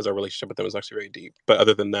complicated because our relationship with them is actually very deep. But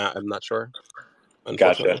other than that, I'm not sure.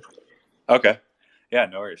 Gotcha. Okay. Yeah,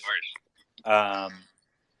 no worries.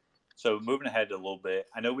 So moving ahead a little bit,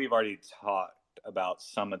 I know we've already talked about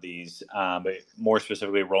some of these, but more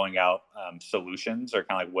specifically rolling out solutions, or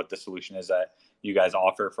kind of like what the solution is that you guys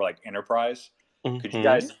offer for like enterprise. Mm-hmm. Could you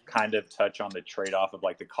guys kind of touch on the trade-off of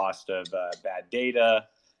like the cost of bad data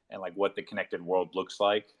and like what the connected world looks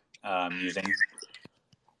like using?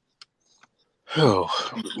 Oh,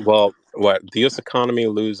 well, the U.S. economy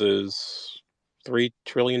loses $3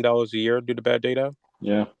 trillion a year due to bad data.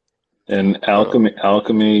 Yeah. And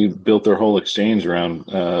Alchemy built their whole exchange around,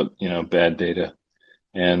 bad data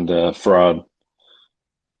and fraud.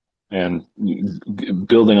 And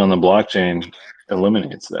building on the blockchain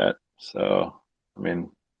eliminates that. So, I mean,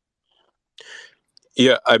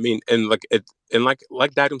 yeah, I mean, and like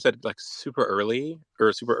Dadum said, like super earlier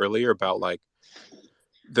about like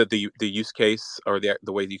the use case or the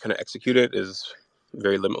way you kind of execute it is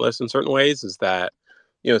very limitless in certain ways. Is that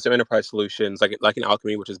some enterprise solutions like an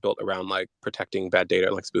Alchemy, which is built around like protecting bad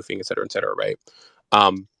data, like spoofing, et cetera, right?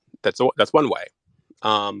 That's one way.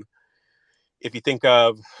 If you think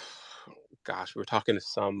of, gosh, we were talking to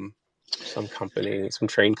some company, some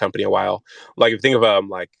train company a while. Like if you think of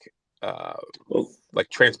like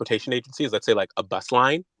transportation agencies, let's say like a bus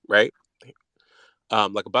line, right?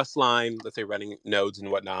 Like a bus line, let's say running nodes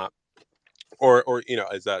and whatnot. or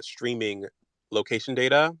as streaming location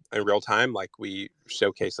data in real time, like we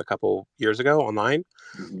showcased a couple years ago online.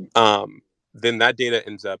 Then that data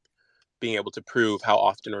ends up being able to prove how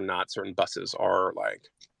often or not certain buses are like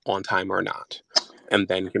on time or not, and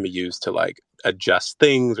then can be used to like adjust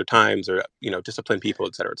things or times or discipline people,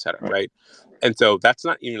 et cetera, right? And so that's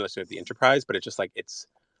not even listening to the enterprise, but it's just like it's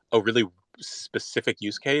a really specific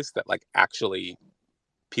use case that like actually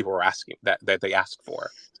people are asking that they ask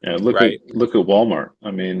for. Yeah, look at Walmart.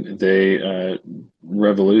 I mean, they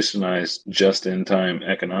revolutionized just-in-time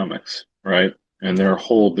economics, right? And their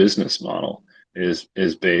whole business model is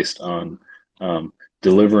based on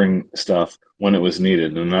delivering stuff when it was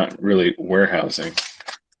needed and not really warehousing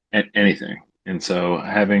anything. And so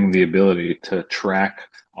having the ability to track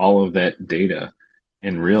all of that data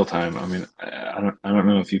in real time, I mean, I don't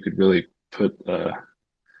know if you could really put a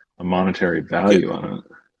monetary value on it.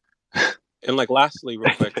 And like lastly,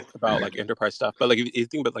 real quick about like enterprise stuff, but like if you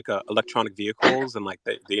think about like electronic vehicles and like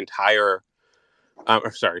the entire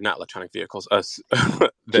or sorry, not electronic vehicles,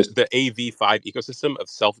 the AV5 ecosystem of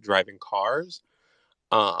self-driving cars.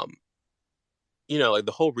 Like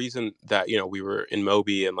the whole reason that we were in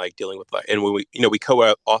Moby and like dealing with like, and when we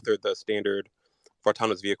co-authored the standard for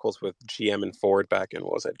autonomous vehicles with GM and Ford back in,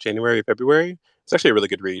 what was it, January, February? It's actually a really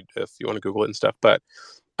good read if you want to Google it and stuff. But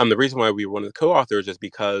the reason why we were one of the co-authors is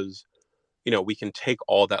because we can take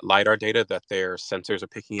all that LiDAR data that their sensors are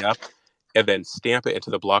picking up and then stamp it into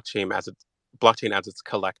the blockchain as it's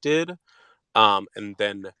collected, and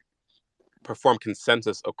then perform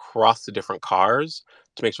consensus across the different cars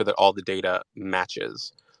to make sure that all the data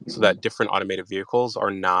matches, so that different automated vehicles are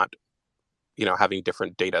not having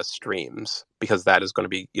different data streams, because that is going to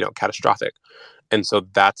be catastrophic. And so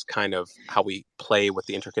that's kind of how we play with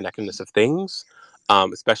the interconnectedness of things,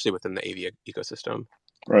 especially within the AV ecosystem.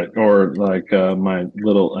 Right. Or like my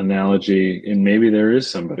little analogy, and maybe there is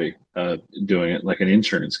somebody doing it, like an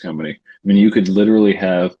insurance company. I mean, you could literally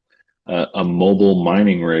have a mobile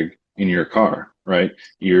mining rig in your car, right?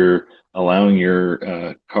 You're allowing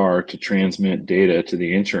your car to transmit data to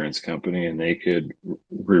the insurance company, and they could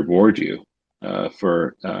reward you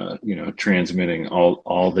for transmitting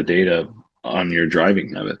all the data on your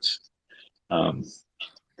driving habits.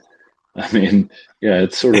 I mean, yeah,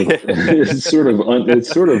 it's sort of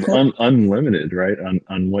unlimited, right?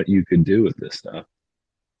 On what you could do with this stuff.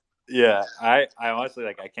 Yeah, I honestly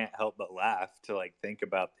I can't help but laugh to like think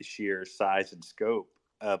about the sheer size and scope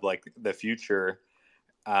of like the future,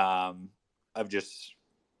 of just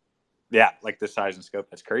like the size and scope.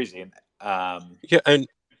 That's crazy. And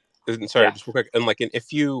sorry, just real quick, and like, and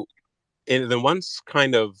then once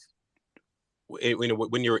kind of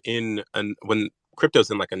when you're in when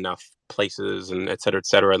crypto's in like enough places and et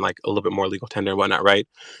cetera, and like a little bit more legal tender and whatnot, right?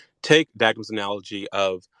 Take Dagnam's analogy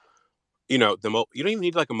of, you don't even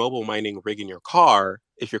need like a mobile mining rig in your car.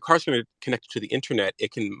 If your car's going to connect to the internet,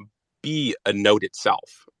 it can be a node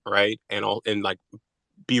itself, right? And like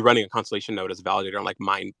be running a Constellation node as a validator and like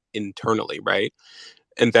mine internally, right?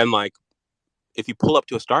 And then like if you pull up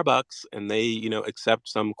to a Starbucks and they accept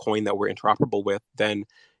some coin that we're interoperable with, then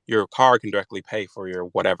your car can directly pay for your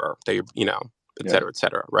whatever that et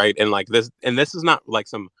cetera, right? And like this is not like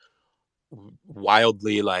some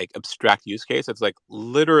wildly like abstract use case. It's like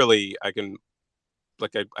literally I can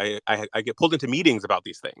like I get pulled into meetings about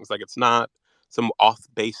these things. Like it's not some off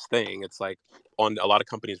base thing. It's like on a lot of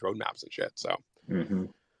companies' roadmaps and shit. So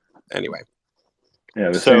anyway. Yeah.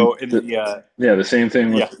 The same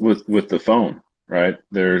thing with the phone, right?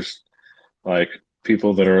 There's like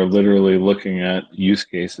people that are literally looking at use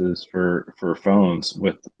cases for phones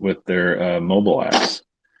with their mobile apps.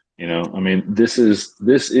 I mean, this is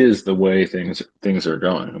the way things are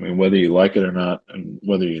going. I mean, whether you like it or not, and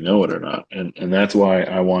whether you know it or not, and that's why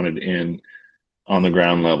I wanted in on the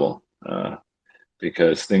ground level,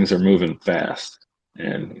 because things are moving fast,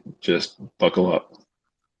 and just buckle up.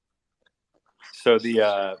 So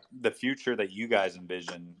the future that you guys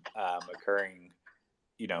envision occurring,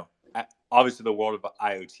 obviously the world of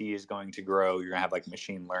IoT is going to grow. You're gonna have like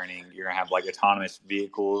machine learning. You're gonna have like autonomous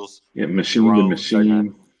vehicles. Yeah, machine to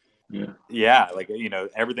machine. Yeah, like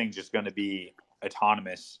everything's just going to be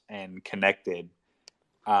autonomous and connected.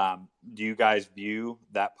 Do you guys view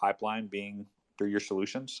that pipeline being through your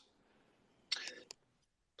solutions?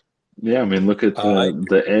 Yeah, I mean, look at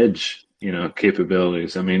the edge,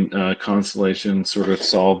 capabilities. I mean, Constellation sort of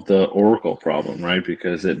solved the Oracle problem, right?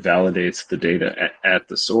 Because it validates the data at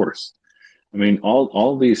the source. I mean,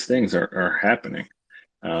 all these things are happening.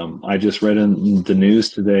 I just read in the news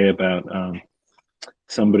today about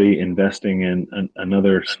somebody investing in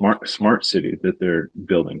another smart city that they're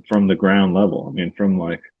building from the ground level. I mean, from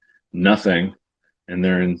like nothing, and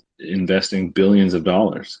they're investing billions of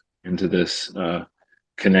dollars into this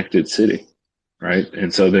connected city, right?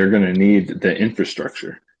 And so they're going to need the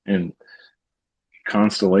infrastructure, and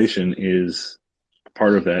Constellation is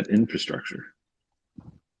part of that infrastructure.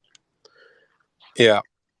 Yeah.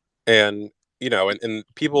 And, and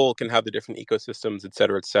people can have the different ecosystems, et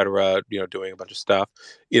cetera, doing a bunch of stuff.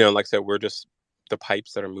 Like I said, we're just the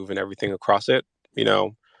pipes that are moving everything across it,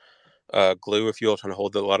 glue, if you will, trying to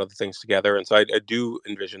hold a lot of the things together. And so I do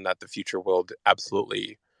envision that the future will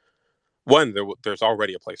absolutely, there's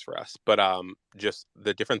already a place for us, but just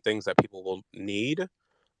the different things that people will need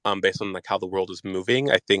based on like how the world is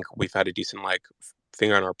moving. I think we've had a decent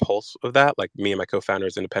finger on our pulse of that, like me and my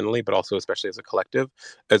co-founders independently, but also especially as a collective,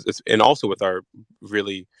 and also with our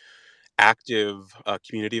really active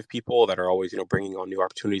community of people that are always bringing on new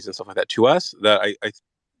opportunities and stuff like that to us. That I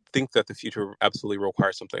think that the future absolutely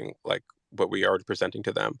requires something like what we are presenting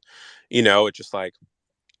to them. It's just like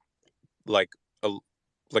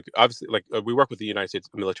obviously we work with the United States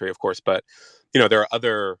military, of course, but there are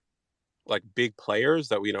other like big players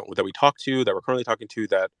that we that we talk to, that we're currently talking to,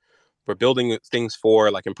 that we're building things for,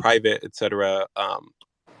 like in private, et cetera,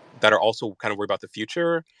 that are also kind of worried about the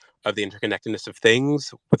future of the interconnectedness of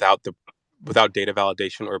things without data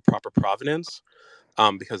validation or proper provenance,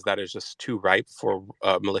 because that is just too ripe for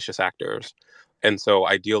malicious actors. And so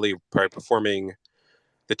ideally, by performing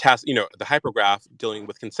the task, the hypergraph, dealing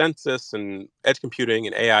with consensus and edge computing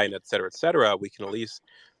and AI and et cetera, we can at least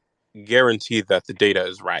guarantee that the data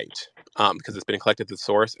is right, because it's been collected at the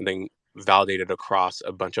source and then validated across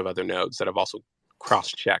a bunch of other nodes that have also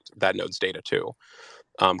cross-checked that node's data too.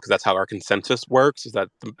 Because that's how our consensus works, is that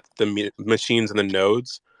the machines and the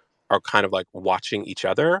nodes are kind of like watching each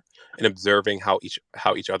other and observing how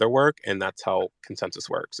each other work, and that's how consensus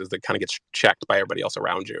works, is that kind of gets checked by everybody else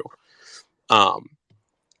around you.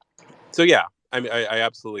 So yeah, I mean, I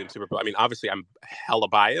absolutely am super. I mean, obviously, I'm hella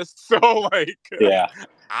biased, so like, yeah,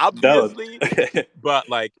 obviously, but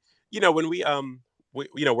like, when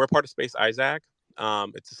we're part of Space Isaac.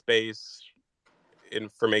 It's a space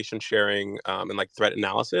information sharing and like threat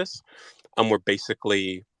analysis.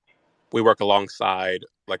 We work alongside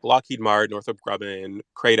like Lockheed Martin, Northrop Grumman,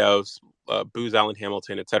 Kratos, Booz Allen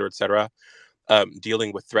Hamilton, et cetera,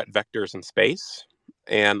 dealing with threat vectors in space.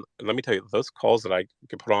 And let me tell you, those calls that I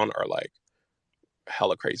can put on are like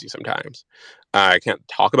hella crazy sometimes. I can't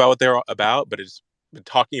talk about what they're about, but it's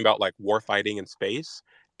talking about like war fighting in space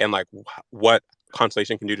and like what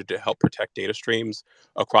Constellation can do to help protect data streams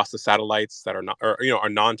across the satellites that are not, or are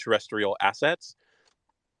non-terrestrial assets,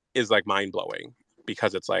 is like mind blowing,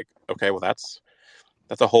 because it's like, okay, well that's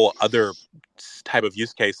a whole other type of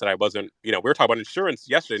use case that I wasn't, we were talking about insurance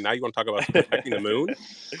yesterday. Now you want to talk about protecting the moon?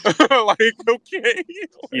 Like, okay.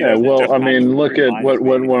 Yeah, well, I mean, look at what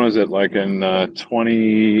was it, like in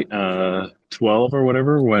 2012 or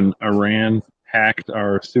whatever, when Iran hacked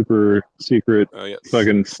our super secret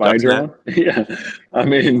fucking spy drone? Yeah, I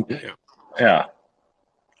mean, yeah.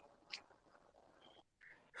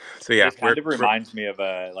 So yeah, it kind of reminds me of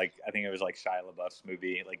I think it was like Shia LaBeouf's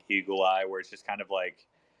movie, like Eagle Eye, where it's just kind of like,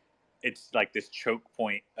 it's like this choke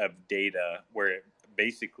point of data where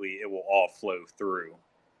basically it will all flow through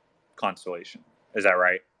Constellation. Is that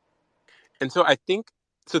right? And so think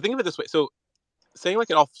of it this way. So saying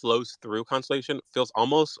like it all flows through Constellation feels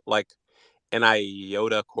almost like an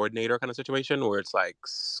IOTA coordinator kind of situation, where it's like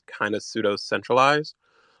kind of pseudo centralized.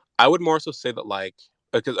 I would more so say that, like,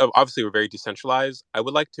 because obviously we're very decentralized, I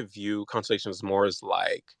would like to view Constellation as more as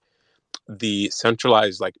like the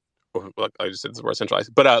centralized, like I just said the word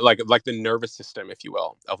centralized, but like the nervous system, if you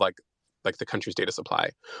will, of like the country's data supply,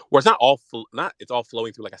 where it's not all it's all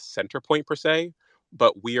flowing through like a center point per se,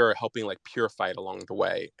 but we are helping like purify it along the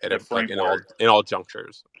way at like in all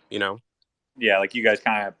junctures, Yeah, like you guys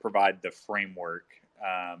kind of provide the framework.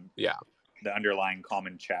 Yeah. The underlying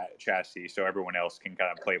common chassis, so everyone else can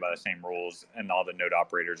kind of play by the same rules, and all the node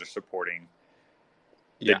operators are supporting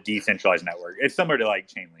the decentralized network. It's similar to like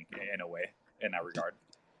Chainlink in a way, in that regard.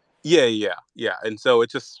 Yeah. And so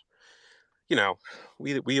it's just, we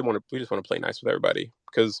just want to play nice with everybody,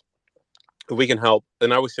 because if we can help,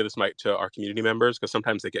 and I always say this to our community members, because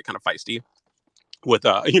sometimes they get kind of feisty with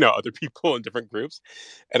other people in different groups,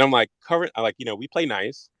 and I'm like, we play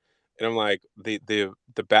nice, and I'm like, the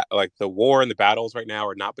war and the battles right now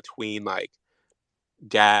are not between like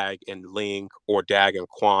DAG and Link, or DAG and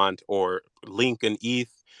Quant, or Link and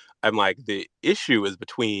ETH. I'm like, the issue is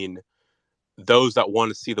between those that want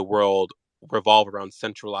to see the world revolve around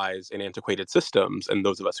centralized and antiquated systems, and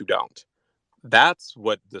those of us who don't. That's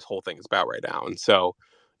what this whole thing is about right now. And so,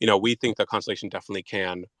 we think that Constellation definitely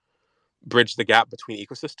can bridge the gap between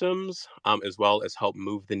ecosystems, as well as help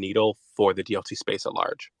move the needle for the DLT space at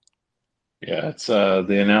large. Yeah, it's the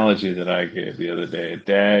analogy that I gave the other day.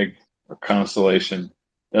 DAG or Constellation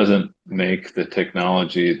doesn't make the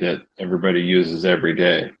technology that everybody uses every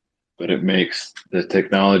day, but it makes the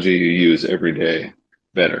technology you use every day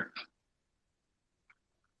better.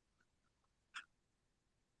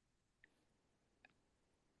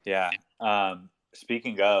 Yeah.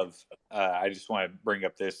 Speaking of, I just want to bring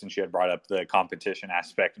up this, since you had brought up the competition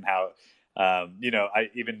aspect and how, I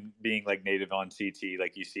even being like native on CT,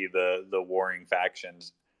 like you see the warring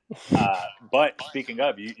factions. But speaking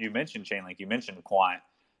of, you mentioned Chainlink, you mentioned Quant.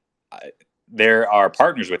 There are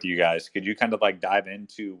partners with you guys. Could you kind of like dive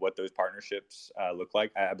into what those partnerships look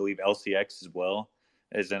like? I believe LCX as well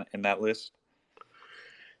is in that list.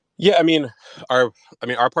 Yeah, our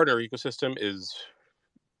partner ecosystem is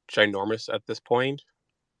ginormous at this point.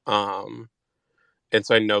 And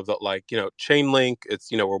so I know that Chainlink, it's,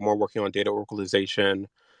 we're more working on data localization.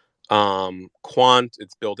 Quant,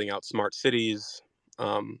 it's building out smart cities.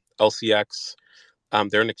 LCX,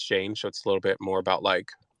 they're an exchange, so it's a little bit more about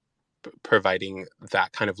providing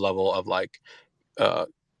that kind of level of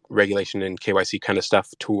regulation and KYC kind of stuff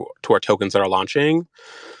to our tokens that are launching.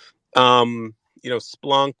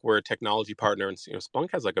 Splunk, we're a technology partner, and Splunk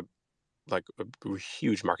has a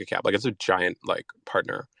huge market cap. It's a giant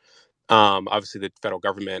partner. Obviously the federal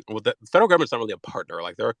government. Well, the federal government's not really a partner.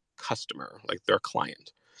 They're a customer. They're a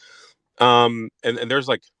client. And there's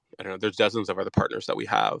I don't know. There's dozens of other partners that we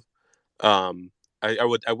have. I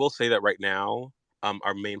will say that right now,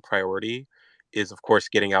 our main priority is, of course,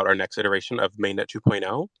 getting out our next iteration of mainnet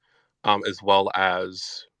 2.0, as well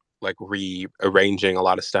as rearranging a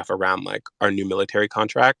lot of stuff around our new military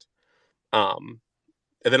contract.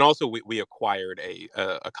 And then also we acquired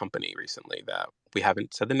a company recently that we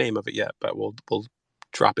haven't said the name of it yet, but we'll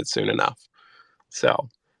drop it soon enough. So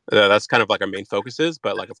that's kind of our main focus is,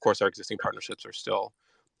 but of course our existing partnerships are still,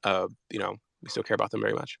 we still care about them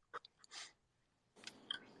very much.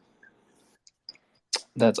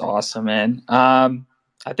 That's awesome, man.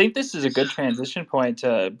 I think this is a good transition point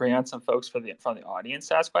to bring on some folks from the audience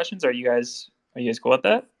to ask questions. Are you guys cool with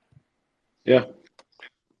that? Yeah.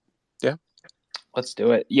 Let's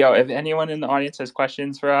do it. Yo, if anyone in the audience has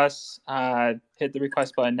questions for us, hit the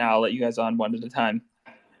request button now. I'll let you guys on one at a time.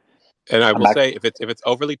 And I will say, if it's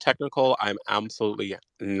overly technical, I'm absolutely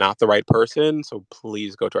not the right person. So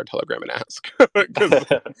please go to our Telegram and ask, because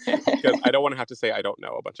I don't want to have to say I don't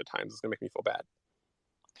know a bunch of times. It's gonna make me feel bad.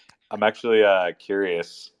 I'm actually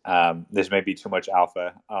curious. This may be too much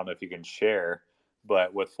alpha. I don't know if you can share,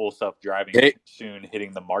 but with full self-driving soon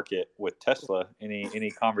hitting the market with Tesla,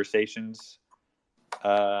 any conversations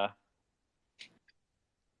have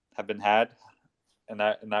been had in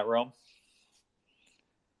that realm?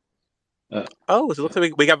 So it looks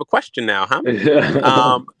like we have a question now, huh?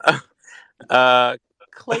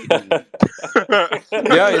 Clayton.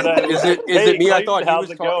 Yeah, is it me? Clayton, I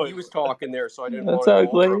thought he was talking there, so I didn't want to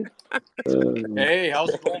go over. Hey,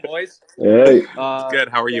 how's it going, boys? Hey, good.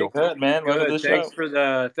 How are you? Good, man. Good.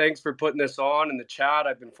 Thanks for putting this on in the chat.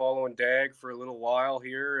 I've been following DAG for a little while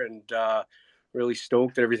here, and really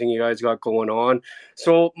stoked at everything you guys got going on.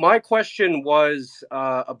 So my question was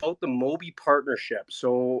about the Mobi partnership.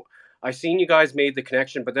 So I seen you guys made the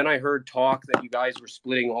connection, but then I heard talk that you guys were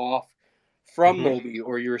splitting off from Mobi,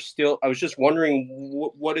 or you're still. I was just wondering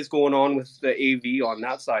what is going on with the AV on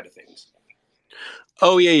that side of things.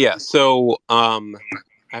 Oh yeah. So I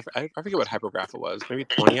forget what hypergraph it was. Maybe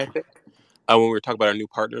 20, I think. When we were talking about our new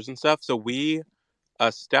partners and stuff. So we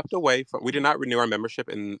stepped away from. We did not renew our membership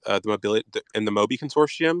in the Mobi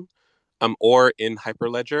consortium, or in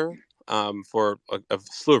Hyperledger, for a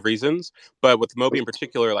slew of reasons. But with Mobi in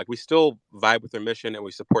particular, we still vibe with their mission, and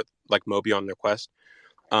we support Mobi on their quest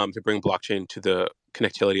to bring blockchain to the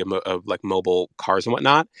connectivity of mobile cars and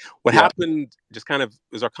whatnot. What happened just kind of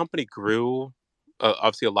is our company grew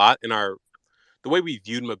obviously a lot, and the way we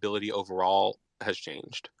viewed mobility overall has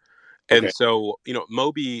changed. And so,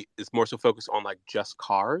 Mobi is more so focused on just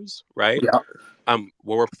cars, right? Yeah.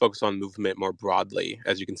 Where we're focused on movement more broadly,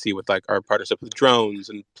 as you can see with our partnership with drones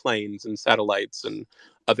and planes and satellites and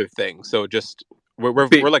other things. So just we're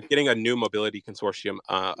getting a new mobility consortium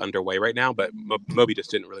underway right now, but Mobi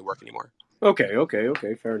just didn't really work anymore. Okay.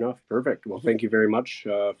 Fair enough. Perfect. Well, thank you very much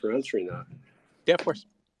for answering that. Yeah, of course.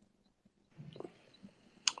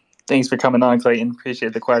 Thanks for coming on, Clayton.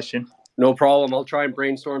 Appreciate the question. No problem. I'll try and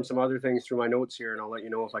brainstorm some other things through my notes here, and I'll let you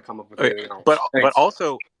know if I come up with anything else. But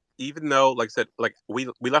also, even though, like I said, we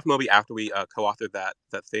left Mobi after we co-authored that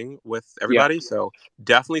thing with everybody, so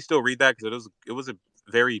definitely still read that, because it was a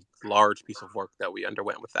very large piece of work that we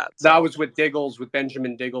underwent with that. That was with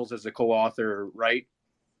Benjamin Diggles as a co-author, right?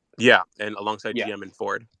 Yeah, and alongside GM and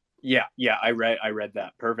Ford. Yeah, I read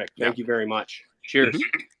that. Perfect. Thank you very much. Cheers.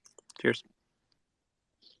 Mm-hmm. Cheers.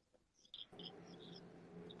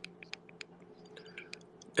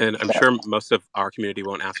 And I'm sure most of our community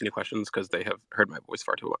won't ask any questions because they have heard my voice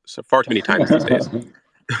far too many times these days.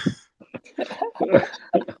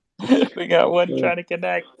 We got one trying to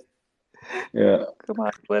connect. Yeah. Come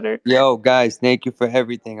on, Twitter. Yo, guys, thank you for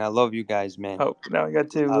everything. I love you guys, man. Oh, now we got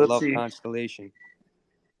two. I love Constellation.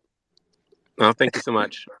 Oh, thank you so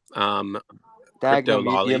much.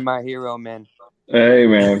 Dagnum, you're my hero, man. Hey,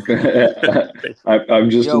 man. I'm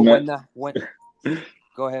just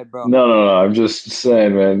Go ahead, bro. No. I'm just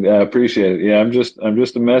saying, man. I appreciate it. Yeah, I'm just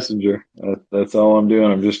a messenger. That's all I'm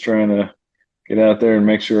doing. I'm just trying to get out there and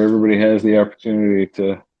make sure everybody has the opportunity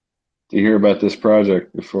to hear about this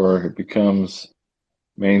project before it becomes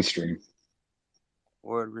mainstream.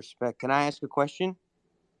 Word respect. Can I ask a question?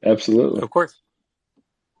 Absolutely. Of course.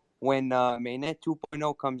 When Mainnet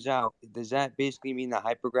 2.0 comes out, does that basically mean the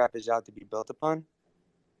hypergraph is out to be built upon?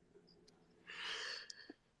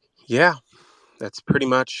 Yeah, that's pretty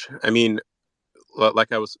much. I mean,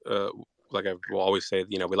 like I will always say,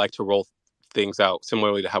 we like to roll things out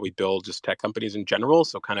similarly to how we build just tech companies in general.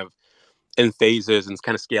 So kind of in phases and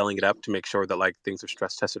kind of scaling it up to make sure that like things are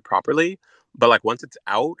stress tested properly. But like once it's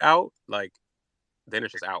out, like then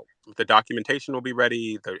it's just out. The documentation will be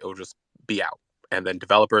ready. It'll just be out. And then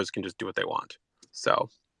developers can just do what they want. So.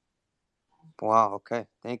 Wow. Okay.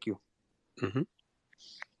 Thank you. Mm-hmm.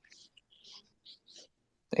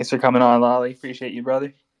 Thanks for coming on, Lolly. Appreciate you,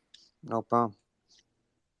 brother. No problem.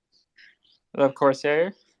 Of course,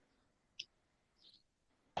 Corsair.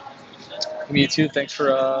 Me too. Thanks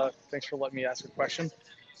for letting me ask a question.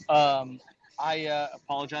 I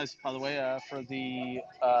apologize, by the way, for the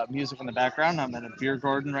music in the background. I'm in a beer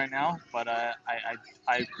garden right now, but I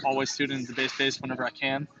always tune into the bass whenever I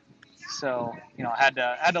can. So I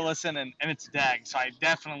had to listen, and it's DAG, so I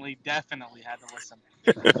definitely had to listen.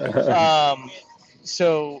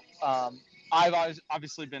 I've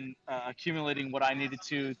obviously been accumulating what I needed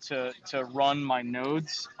to run my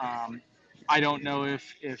nodes. I don't know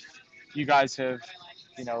if you guys have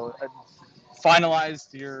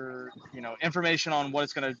finalized your information on what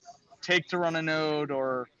it's going to take to run a node,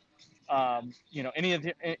 or any of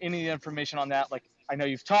the information on that. Like, I know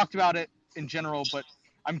you've talked about it in general, but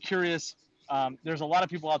I'm curious. There's a lot of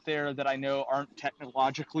people out there that I know aren't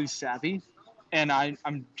technologically savvy, and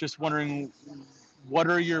I'm just wondering, what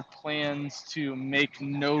are your plans to make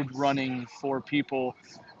node running for people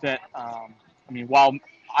that while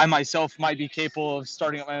I myself might be capable of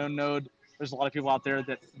starting up my own node, there's a lot of people out there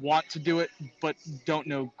that want to do it but don't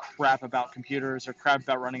know crap about computers or crap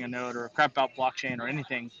about running a node or crap about blockchain or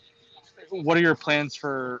anything. What are your plans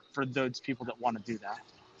for those people that want to do that?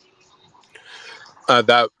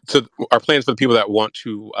 So our plans for the people that want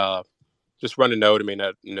to just run a node and may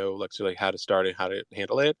not know like how to start and how to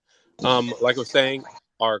handle it. Like I was saying,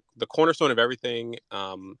 the cornerstone of everything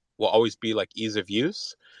will always be like ease of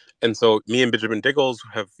use. And so me and Benjamin Diggles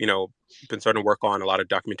have been starting to work on a lot of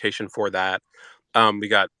documentation for that. We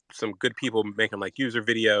got some good people making like user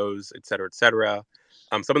videos, et cetera, et cetera.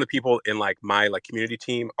 Some of the people in like my like community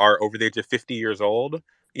team are over the age of 50 years old,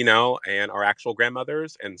 and are actual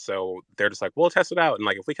grandmothers. And so they're just like, we'll test it out. And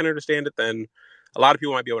like, if we can understand it, then a lot of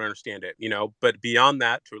people might be able to understand it, but beyond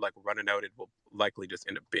that, to like run a node, it will likely just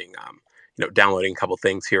end up being, downloading a couple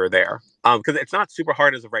things here or there. Because it's not super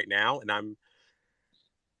hard as of right now. And I'm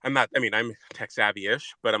tech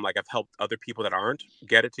savvy-ish, but I'm like, I've helped other people that aren't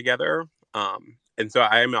get it together. And so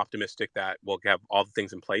I am optimistic that we'll have all the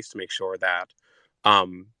things in place to make sure that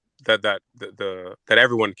that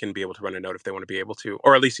everyone can be able to run a node if they want to be able to,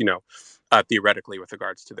 or at least theoretically with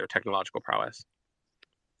regards to their technological prowess.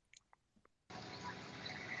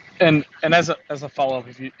 And as a follow up,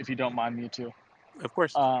 if you don't mind me too. Of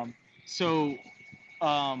course. I've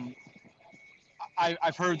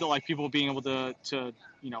heard that like people being able to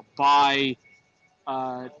buy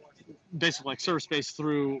basically like server space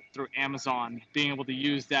through Amazon, being able to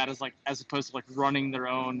use that as opposed to like running their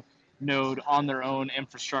own node on their own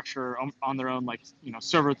infrastructure on their own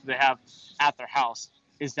server that they have at their house.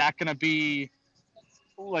 Is that going to be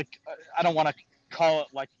like, I don't want to call it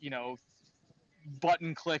like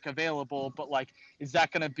button click available, but like, is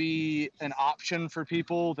that going to be an option for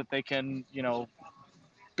people that they can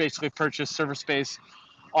basically purchase server space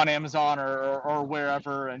on Amazon or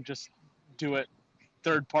wherever and just do it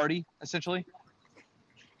third party essentially?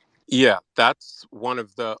 Yeah, that's one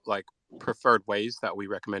of the like preferred ways that we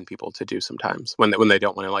recommend people to do sometimes when they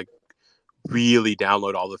don't want to like really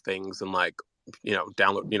download all the things and like,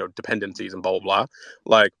 download, dependencies and blah, blah, blah.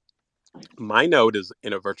 Like my node is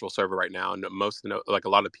in a virtual server right now. And most of the like a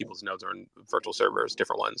lot of people's nodes are in virtual servers,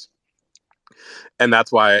 different ones. And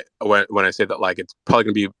that's why when I say that, like, it's probably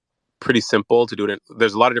going to be pretty simple to do it.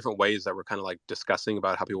 There's a lot of different ways that we're kind of like discussing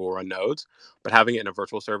about how people will run nodes, but having it in a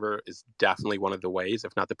virtual server is definitely one of the ways,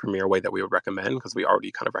 if not the premier way, that we would recommend, because we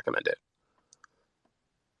already kind of recommend it.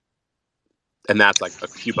 And that's like a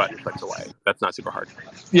few button clicks away. That's not super hard.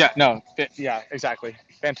 Yeah, no. Yeah, exactly.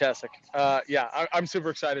 Fantastic. I'm super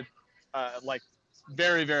excited. Like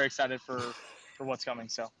very, very excited for what's coming.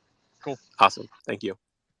 So cool. Awesome. Thank you.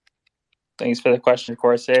 Thanks for the question,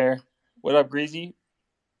 Corsair. What up, Greasy?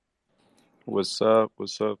 What's up?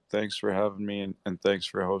 Thanks for having me, and thanks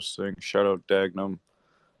for hosting. Shout out Dagnum,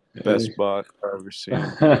 best bot I've ever seen.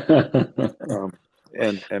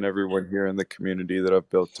 And everyone here in the community that I've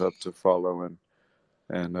built up to follow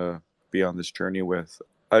and be on this journey with.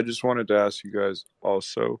 I just wanted to ask you guys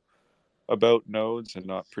also about nodes, and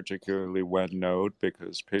not particularly when node,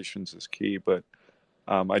 because patience is key, but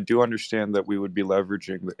I do understand that we would be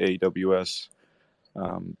leveraging the AWS.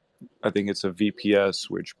 I think it's a VPS,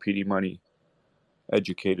 which PD Money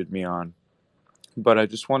educated me on. But I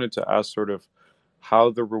just wanted to ask sort of how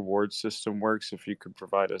the reward system works, if you could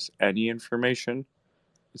provide us any information.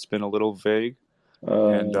 It's been a little vague.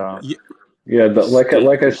 Like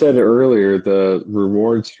I said earlier, the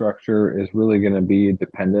reward structure is really going to be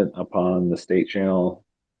dependent upon the state channel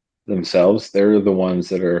themselves. They're the ones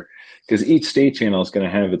that are, because each state channel is going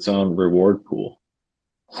to have its own reward pool.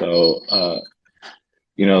 So,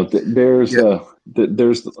 there's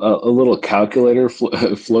a little calculator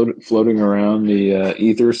floating around the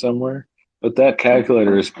ether somewhere, but that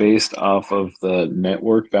calculator is based off of the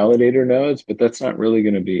network validator nodes, but that's not really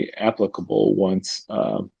going to be applicable once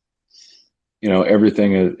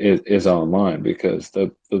everything is online, because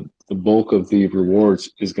the bulk of the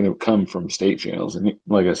rewards is going to come from state channels. And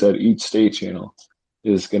like I said, each state channel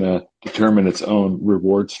is going to determine its own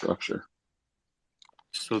reward structure.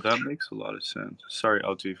 So that makes a lot of sense. Sorry,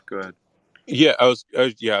 Altif, go ahead. Yeah, I was going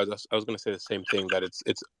to say the same thing, that it's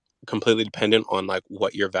completely dependent on like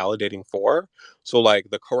what you're validating for. So like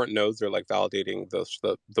the current nodes are like validating the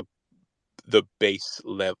base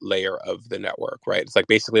layer of the network, right? It's like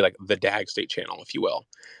basically like the DAG state channel, if you will,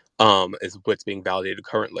 is what's being validated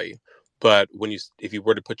currently. But if you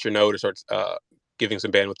were to put your node or start giving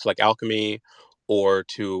some bandwidth to like Alchemy or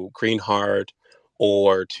to Greenheart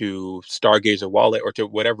or to Stargazer Wallet or to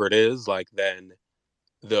whatever it is, like then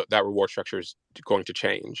that reward structure is going to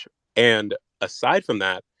change. And aside from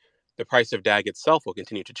that, the price of DAG itself will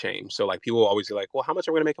continue to change. So like people always be like, well, how much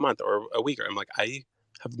are we going to make a month or a week? I'm like, I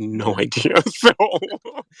have no idea. So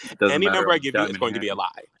any number I give you is going to be a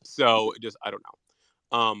lie. So I don't know.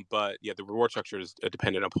 But yeah, the reward structure is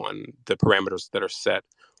dependent upon the parameters that are set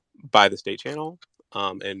by the state channel.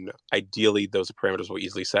 And ideally those parameters will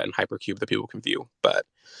easily set in HyperCube that people can view. But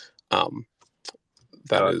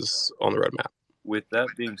that is on the roadmap. With that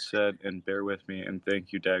being said, and bear with me, and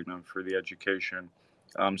thank you, Dagnum, for the education.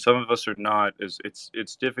 Some of us are not,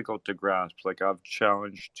 it's difficult to grasp. Like I've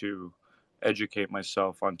challenged to educate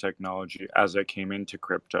myself on technology as I came into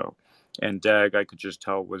crypto, and DAG, I could just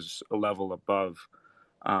tell, was a level above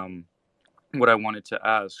what I wanted to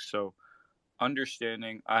ask. So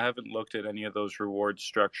understanding, I haven't looked at any of those reward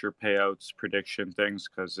structure payouts, prediction things,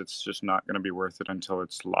 because it's just not going to be worth it until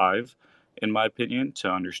it's live, in my opinion, to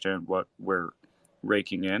understand what we're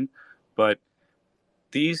raking in. But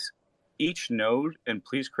each node, and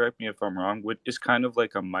please correct me if I'm wrong, is kind of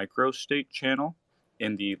like a micro state channel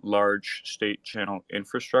in the large state channel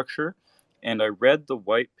infrastructure. And I read the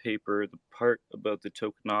white paper, the part about the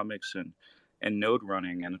tokenomics and node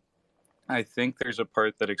running, and I think there's a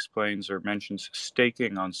part that explains or mentions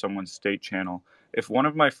staking on someone's state channel. If one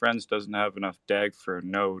of my friends doesn't have enough DAG for a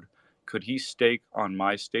node, could he stake on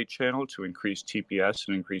my state channel to increase TPS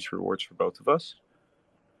and increase rewards for both of us?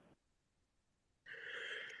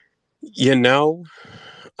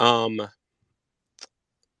 I'm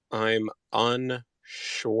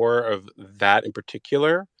unsure of that in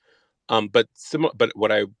particular. But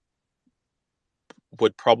what I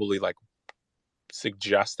would probably like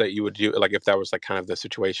suggest that you would do, like if that was like kind of the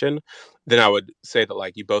situation, then I would say that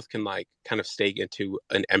like you both can like kind of stake into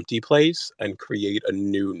an empty place and create a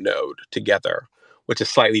new node together, which is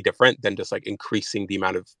slightly different than just like increasing the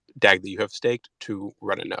amount of DAG that you have staked to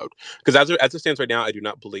run a node. Because as it stands right now, I do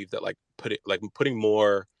not believe that like putting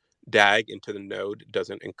more DAG into the node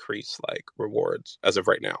doesn't increase like rewards as of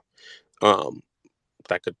right now.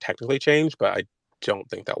 That could technically change, but I don't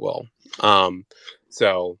think that will.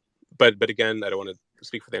 But again, I don't want to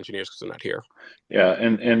speak for the engineers because I'm not here. Yeah,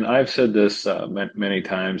 and I've said this many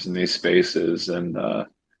times in these spaces, and I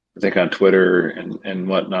think on Twitter and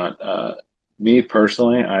whatnot. Me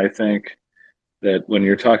personally, I think that when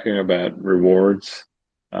you're talking about rewards,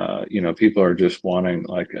 people are just wanting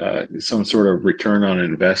like some sort of return on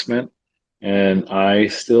investment, and I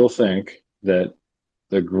still think that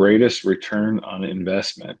the greatest return on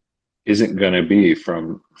investment isn't going to be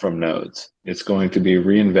from nodes. It's going to be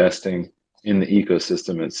reinvesting in the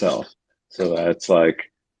ecosystem itself. So that's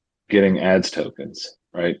like getting ads tokens,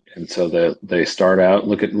 right? And so that they start out.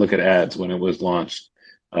 Look at ads when it was launched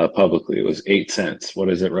publicly. It was 8 cents. What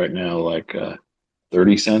is it right now? Like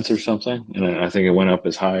 30 cents or something. And I think it went up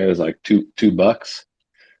as high as like $2.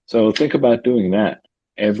 So think about doing that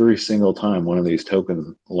every single time one of these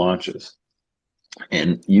tokens launches.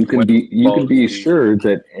 And you can be sure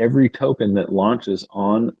that every token that launches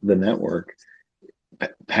on the network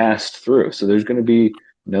passed through. So there's going to be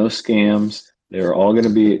no scams. They're all going to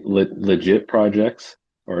be legit projects,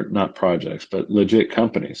 or not projects, but legit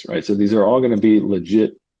companies, right? So these are all going to be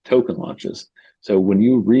legit token launches. So when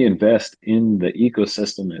you reinvest in the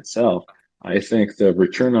ecosystem itself, I think the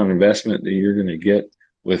return on investment that you're going to get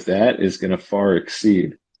with that is going to far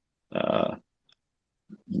exceed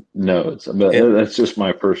nodes. But that's just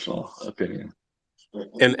my personal opinion.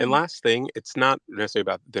 And last thing, it's not necessarily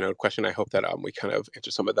about the node question. I hope that we kind of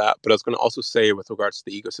answer some of that. But I was going to also say, with regards to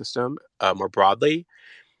the ecosystem more broadly,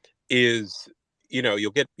 is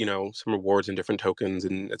you'll get some rewards in different tokens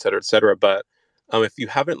and et cetera. But if you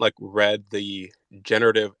haven't like read the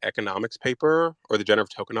generative economics paper or the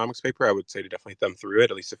generative tokenomics paper, I would say to definitely thumb through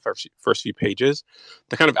it, at least the first few pages,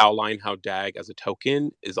 to kind of outline how DAG as a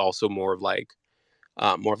token is also more of like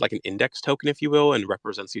an index token, if you will, and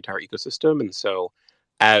represents the entire ecosystem. And so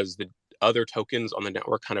as the other tokens on the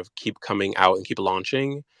network kind of keep coming out and keep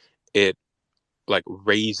launching, it like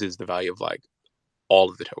raises the value of like all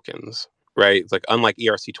of the tokens, right? It's like unlike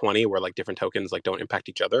ERC20 where like different tokens like don't impact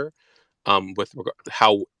each other. With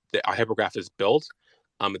how the hypergraph is built,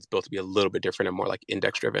 it's built to be a little bit different and more like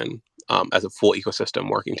index driven as a full ecosystem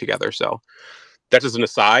working together. So that's just an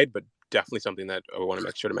aside, but definitely something that I want to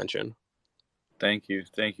make sure to mention. Thank you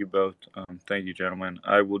both. Thank you, gentlemen.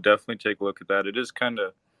 I will definitely take a look at that. It's kind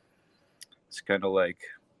of like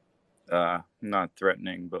not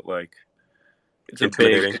threatening, but like it's a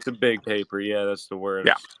big paper. Yeah, that's the word.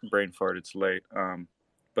 Yeah. Brain fart. It's late.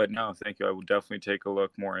 But no, thank you. I will definitely take a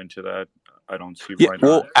look more into that. I don't see why not.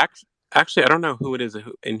 Well, actually, I don't know who it is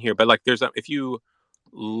in here, but like if you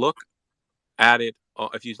look at it,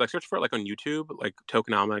 if you like search for it like on YouTube, like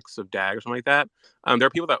tokenomics of DAG or something like that, there are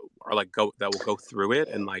people that are like will go through it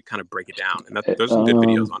and like kind of break it down, and there's some good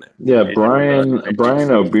videos on it. Yeah, Brian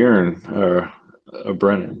O'Brien,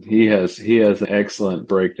 he has an excellent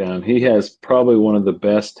breakdown. He has probably one of the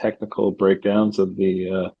best technical breakdowns of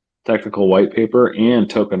the technical white paper and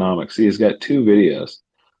tokenomics. He's got 2 videos.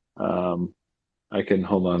 I can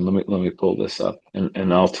hold on. Let me pull this up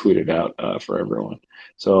and I'll tweet it out for everyone.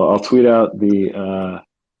 So I'll tweet out the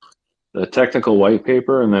technical white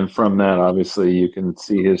paper, and then from that, obviously, you can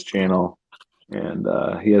see his channel, and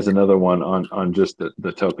he has another one on just the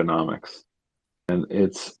tokenomics, and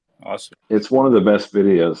it's awesome. It's one of the best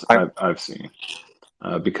videos I've seen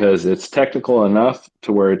because it's technical enough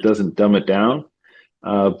to where it doesn't dumb it down,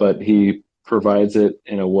 but he provides it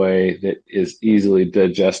in a way that is easily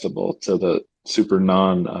digestible to the super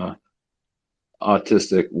non-autistic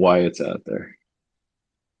Wyatts out there.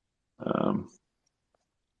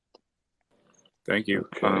 Thank you.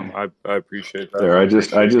 Okay. I appreciate that. There, I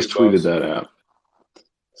just tweeted that out.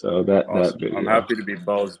 So that video. I'm happy to be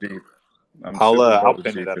balls deep. I'll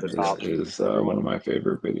pin it at the top. Is one of my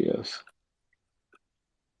favorite videos.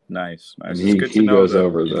 Nice. And he goes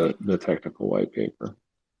over the technical white paper.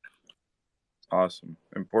 Awesome.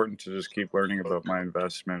 Important to just keep learning about my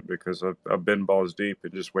investment because I've been balls deep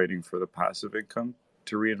and just waiting for the passive income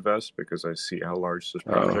to reinvest because I see how large this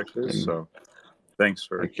project is. So thanks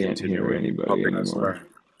for continuing helping us learn.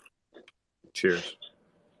 Cheers.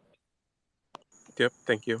 Yep.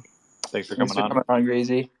 Thank you. Thanks for coming on.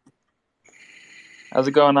 Grazy. How's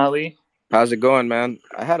it going, Ali? How's it going, man?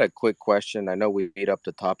 I had a quick question. I know we beat up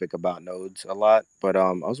the topic about nodes a lot, but I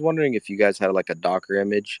was wondering if you guys had like a Docker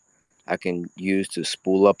image I can use to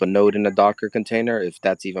spool up a node in a Docker container, if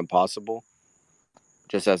that's even possible,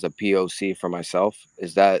 just as a POC for myself.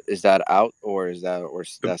 Is that out, or is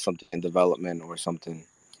that something in development or something?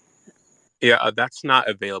 Yeah, that's not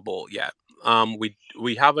available yet.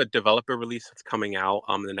 We have a developer release that's coming out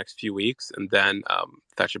in the next few weeks, and then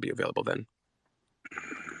that should be available then.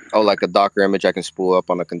 Oh, like a Docker image I can spool up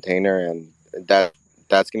on a container, and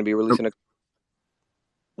that's going to be releasing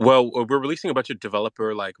Well, we're releasing a bunch of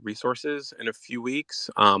developer resources in a few weeks.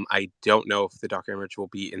 I don't know if the Docker image will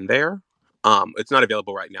be in there. It's not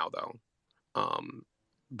available right now though.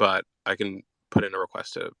 But I can put in a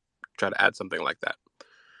request to try to add something like that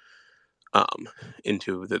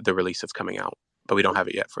into the release that's coming out. But we don't have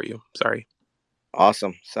it yet for you. Sorry.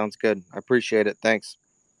 Awesome. Sounds good. I appreciate it. Thanks.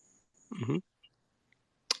 Mm-hmm.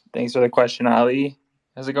 Thanks for the question, Ali.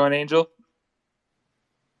 How's it going, Angel?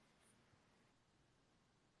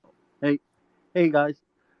 Hey guys,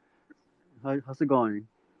 how's it going?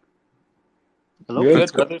 Hello. Good,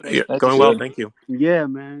 It's brother. yeah, Nice to going see well. you. Thank you. Yeah,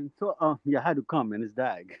 man. So, yeah, I had to come, man. It's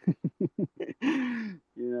DAG.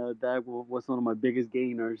 DAG was one of my biggest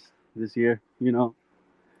gainers this year. So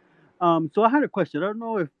I had a question. I don't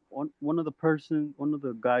know if one of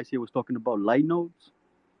the guys here was talking about light nodes.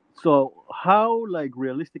 So how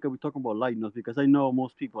realistic are we talking about light nodes? Because I know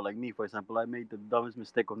most people like me, for example, I made the dumbest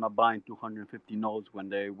mistake of not buying 250 nodes when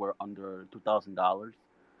they were under $2,000.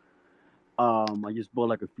 I just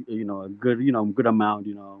bought a good amount.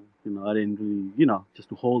 I didn't really, just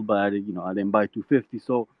to hold, but I didn't buy 250.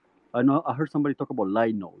 So I heard somebody talk about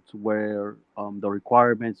light nodes where the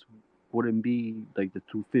requirements wouldn't be like the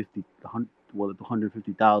 250, the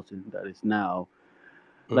 250,000 that is now.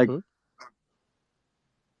 Like, Mm-hmm.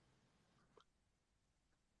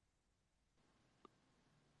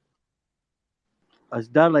 is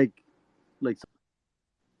that like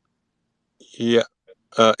Yeah,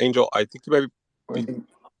 Angel, I think you might be.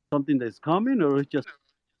 something that's coming, or it's just?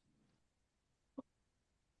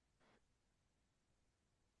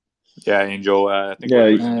 Yeah, Angel, I think Yeah,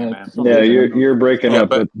 we're losing you, man. yeah, you're breaking Yeah, up,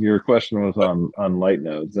 but your question was on light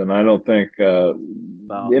nodes, and I don't think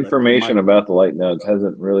About, the information about the light nodes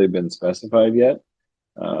hasn't really been specified yet.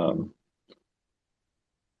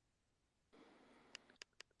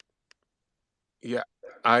 Yeah,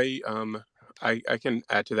 I can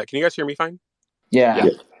add to that. Can you guys hear me fine? Yeah.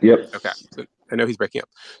 Yep. Okay. So I know he's breaking up.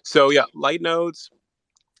 So yeah, light nodes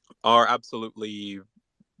are absolutely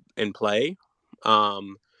in play.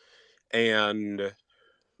 And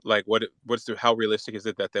how realistic is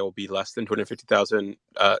it that they will be less than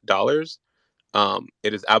 $250,000?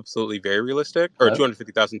 It is absolutely very realistic, or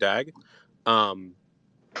 250,000 DAG. I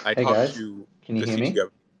Hey talked guys, to can you the hear me? CTO.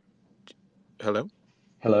 Hello.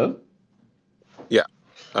 Hello? Yeah.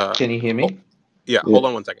 Can you hear me? Hold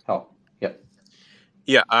on one second. Oh, yep.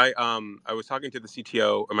 Yeah, I was talking to the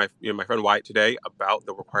CTO or my friend Wyatt today about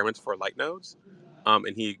the requirements for light nodes,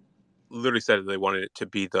 and he literally said that they wanted it to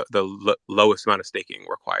be the lowest amount of staking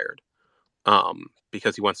required,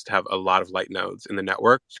 because he wants to have a lot of light nodes in the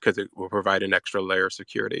network because it will provide an extra layer of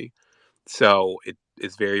security. So it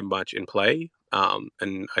is very much in play,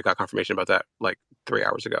 and I got confirmation about that 3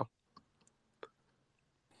 hours ago.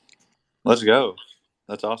 Let's go.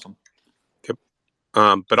 That's awesome. Yep.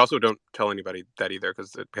 But also don't tell anybody that either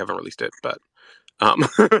because we haven't released it. But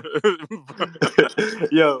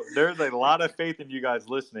yo, there's a lot of faith in you guys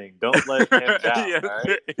listening. Don't let him down. Yeah. All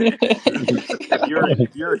right.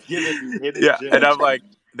 if you're giving me hidden gems, and I'm like,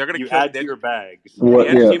 they're gonna kill add to your bags. The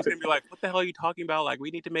edge team's gonna be like, what the hell are you talking about? Like,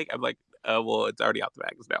 we need to make. I'm like, well, it's already out the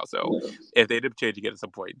bags now. So if they end up changing it at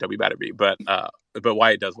some point, don't be mad at me. But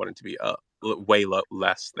Wyatt does want it to be way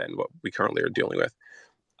less than what we currently are dealing with,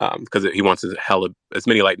 because he wants as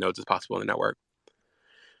many light nodes as possible in the network.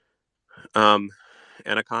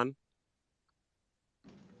 Anacon.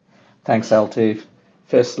 Thanks, Altif.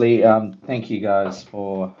 Firstly, thank you guys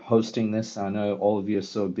for hosting this. I know all of you are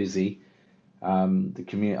so busy. The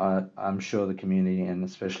community, I'm sure the community, and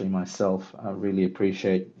especially myself, really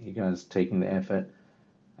appreciate you guys taking the effort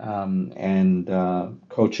and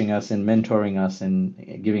coaching us and mentoring us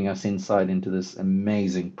and giving us insight into this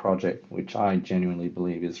amazing project, which I genuinely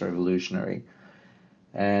believe is revolutionary.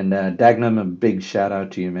 And Dagnum, a big shout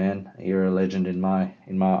out to you, man. You're a legend in my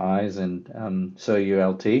eyes, and so you,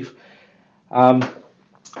 Altif.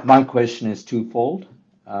 My question is twofold.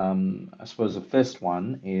 I suppose the first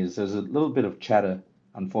one is there's a little bit of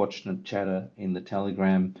unfortunate chatter in the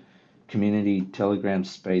Telegram community, Telegram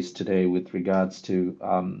space today with regards to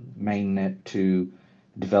mainnet to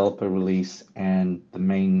developer release and the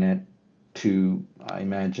mainnet to, I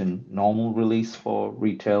imagine, normal release for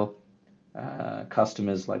retail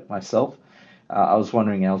customers like myself. I was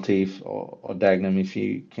wondering, Altif or Dagnum, if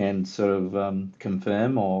you can sort of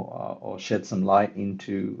confirm or shed some light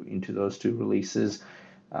into those two releases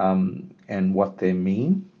and what they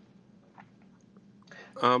mean.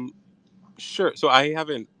 Sure. So I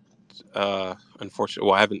haven't, unfortunately,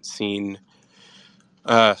 well, I haven't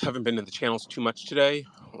been in the channels too much today.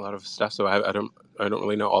 A lot of stuff, so I don't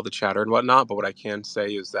really know all the chatter and whatnot. But what I can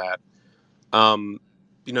say is that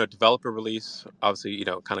developer release, obviously,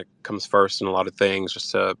 kind of comes first in a lot of things,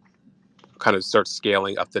 just to kind of start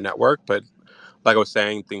scaling up the network. But like I was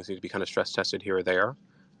saying, things need to be kind of stress tested here or there.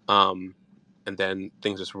 And then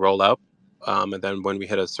things just roll up. And then when we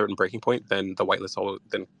hit a certain breaking point, then the whitelist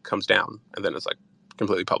then comes down, and then it's like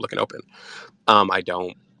completely public and open. I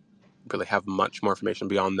don't really have much more information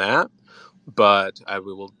beyond that, but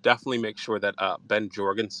we will definitely make sure that Ben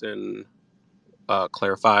Jorgensen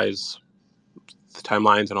clarifies the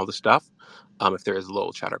timelines and all this stuff, if there is a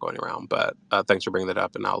little chatter going around. But thanks for bringing that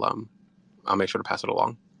up, and I'll make sure to pass it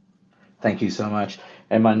along. Thank you so much.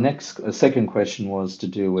 And my second question was to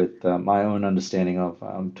do with my own understanding of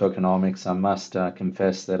tokenomics. I must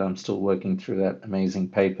confess that I'm still working through that amazing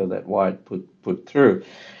paper that Wyatt put through,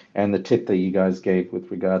 and the tip that you guys gave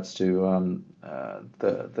with regards to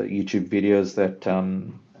the YouTube videos that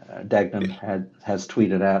Dagnum has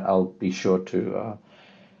tweeted out. I'll be sure to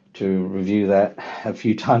review that a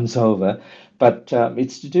few times over. But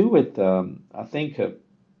it's to do with I think a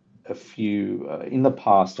few in the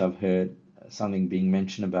past I've heard something being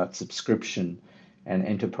mentioned about subscription and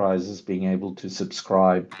enterprises being able to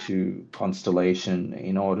subscribe to Constellation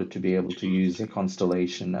in order to be able to use the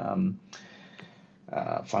Constellation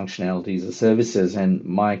functionalities or services. And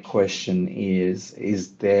my question is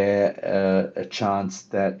there a chance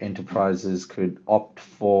that enterprises could opt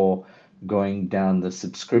for going down the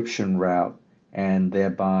subscription route and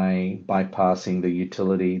thereby bypassing the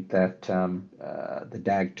utility that the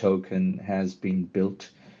DAG token has been built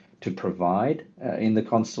to provide in the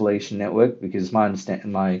Constellation Network? Because my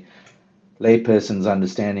layperson's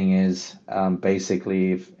understanding is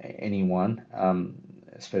basically if anyone,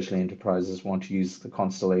 especially enterprises, want to use the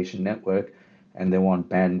Constellation Network and they want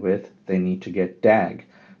bandwidth, they need to get DAG.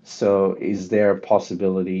 So is there a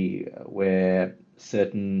possibility where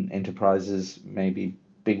certain enterprises, maybe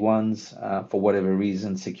big ones, for whatever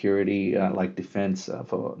reason, security, like defense,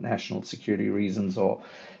 for national security reasons, or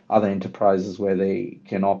other enterprises where they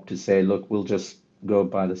can opt to say, look, we'll just go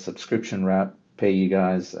by the subscription route, pay you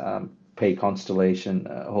guys, pay Constellation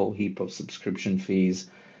a whole heap of subscription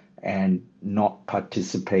fees, and not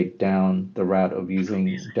participate down the route of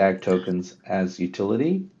using DAG tokens as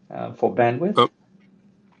utility for bandwidth?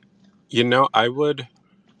 I would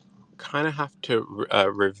kind of have to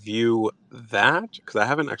review that, because I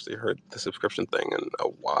haven't actually heard the subscription thing in a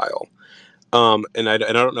while. And I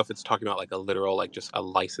don't know if it's talking about like a literal, like just a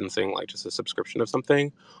licensing, like just a subscription of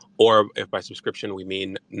something, or if by subscription we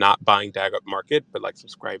mean not buying DAG up market, but like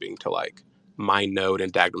subscribing to like my node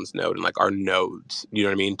and Dagnum's node and like our nodes, you know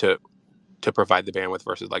what I mean, to provide the bandwidth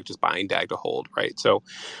versus like just buying DAG to hold, right? So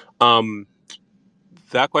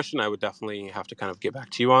that question I would definitely have to kind of get back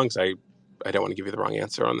to you on, because I don't want to give you the wrong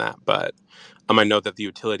answer on that. But I know that the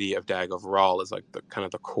utility of DAG overall is like the kind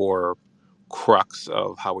of the core crux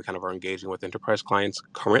of how we kind of are engaging with enterprise clients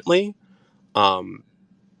currently. And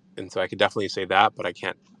so I could definitely say that, but I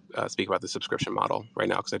can't speak about the subscription model right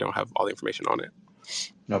now because I don't have all the information on it.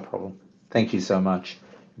 No problem. Thank you so much.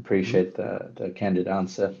 Appreciate the candid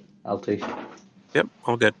answer, LT. Yep,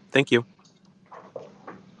 all good. Thank you.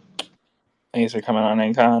 Thanks for coming on,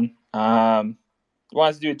 Ancon.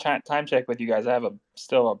 Wanted to do a time check with you guys. I have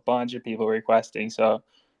still a bunch of people requesting, so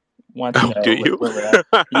want to know do you? where we're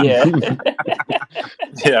at. Yeah.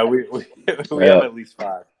 Yeah, we have at least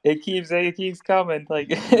 5. It keeps coming.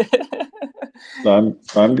 Like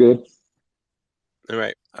I'm good. All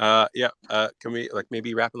right. Can we like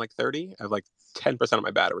maybe wrap in like 30? I have like 10% of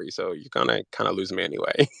my battery, so you're gonna kind of lose me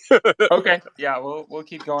anyway. Okay. Yeah, we'll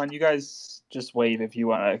keep going. You guys just wave if we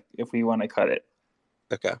want to cut it.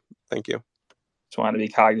 Okay. Thank you. Just want to be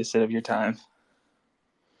cognizant of your time.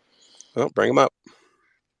 Well, bring them up.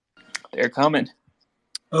 They're coming.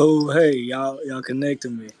 Oh, hey, y'all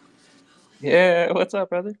connecting me. Yeah, what's up,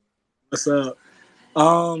 brother? What's up?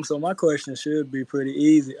 So my question should be pretty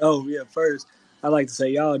easy. Oh, yeah, first, I'd like to say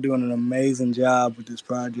y'all are doing an amazing job with this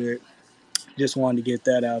project. Just wanted to get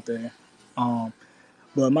that out there.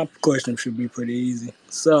 But my question should be pretty easy.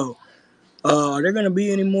 So, are there going to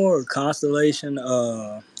be any more Constellation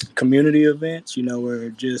community events, where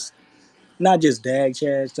just not just DAG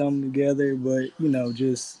chats come together, but,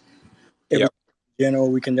 just every in general,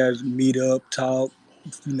 we can just meet up, talk,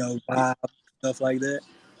 vibe, stuff like that?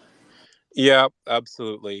 Yeah,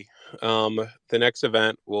 absolutely. The next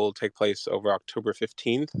event will take place over October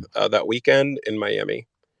 15th, that weekend in Miami.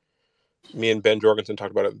 Me and Ben Jorgensen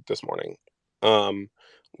talked about it this morning.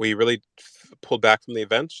 We really pulled back from the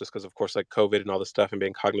events just because, of course, like COVID and all this stuff and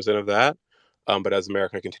being cognizant of that. But as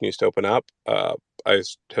America continues to open up, I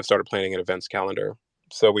have started planning an events calendar.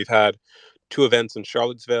 So we've had 2 events in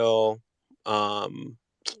Charlottesville.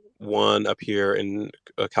 one up here in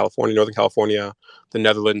California, Northern California. The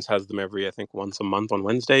Netherlands has them every, I think, once a month on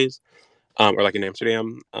Wednesdays, or like in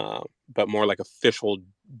Amsterdam, but more like official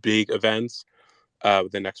big events.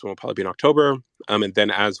 The next one will probably be in October. And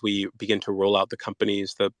then as we begin to roll out the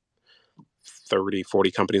companies, the 30,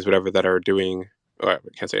 40 companies, whatever, that are doing, I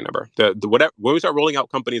can't say a number. The whatever, when we start rolling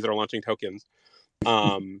out companies that are launching tokens,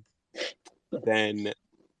 then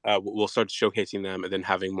we'll start showcasing them, and then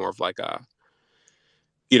having more of like a,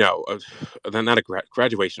 then not a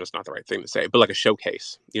graduation is not the right thing to say, but like a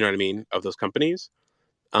showcase, you know what I mean, of those companies.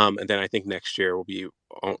 And then I think next year we'll be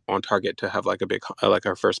on target to have like a big, like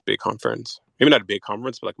our first big conference. Maybe not a big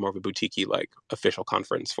conference, but like more of a boutique, like official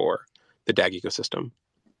conference for the DAG ecosystem.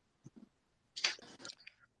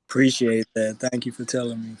 Appreciate that. Thank you for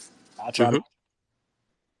telling me. I'll try to.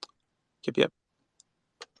 Yep.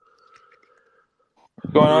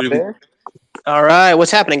 What's going on there? All right,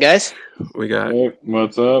 what's happening, guys? We got. Hey,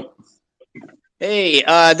 what's up? Hey,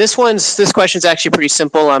 this question's actually pretty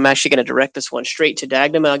simple. I'm actually going to direct this one straight to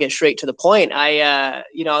Dagnum, and I'll get straight to the point. I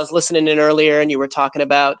was listening in earlier, and you were talking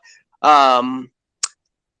about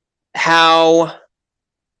how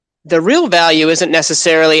the real value isn't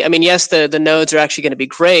necessarily, I mean, yes, the nodes are actually going to be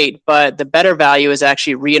great, but the better value is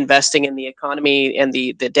actually reinvesting in the economy and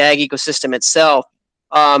the DAG ecosystem itself.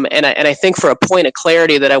 And I think for a point of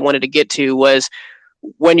clarity that I wanted to get to was,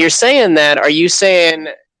 when you're saying that, are you saying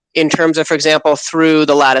in terms of, for example, through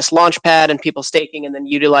the Lattice Launchpad and people staking and then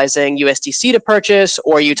utilizing USDC to purchase,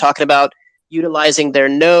 or are you talking about utilizing their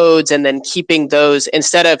nodes and then keeping those,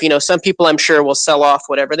 instead of, some people I'm sure will sell off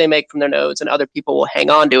whatever they make from their nodes, and other people will hang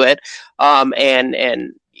on to it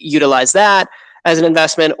and utilize that as an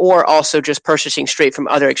investment, or also just purchasing straight from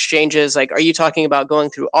other exchanges? Like, are you talking about going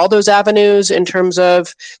through all those avenues in terms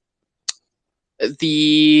of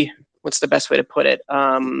what's the best way to put it?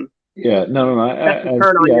 Yeah, no.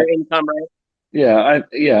 Return on your income, right? Yeah,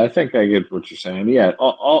 I think I get what you're saying. Yeah,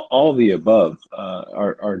 all the above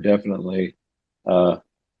are definitely, I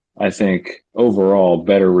think, overall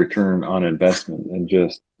better return on investment than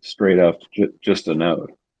just straight up just a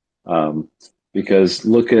node. Because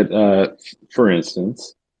look at, for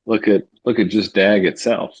instance, look at just DAG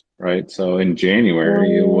itself, right? So in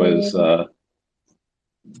January it was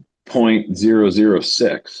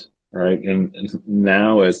 0.006, right? And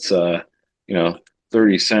now it's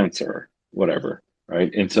 30 cents or whatever,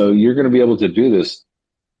 right? And so you're going to be able to do this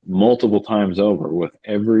multiple times over with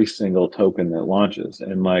every single token that launches.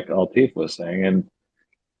 And like Altif was saying, and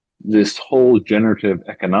this whole generative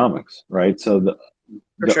economics, right? So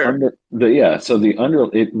it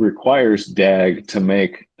requires DAG to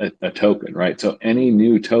make a token, right? So any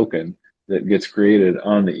new token that gets created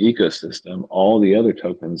on the ecosystem, all the other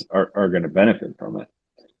tokens are going to benefit from it.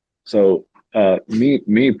 So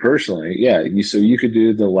me personally, so you could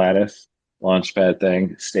do the Lattice Launchpad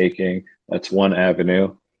thing, staking, that's one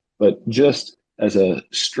avenue. But just as a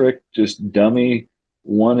strict, just dummy,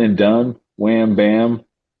 one and done, wham bam,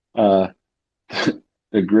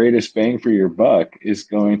 the greatest bang for your buck is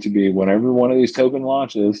going to be whenever one of these token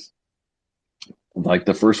launches. Like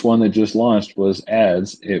the first one that just launched was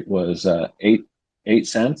ads. It was 8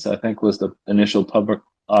 cents, I think, was the initial public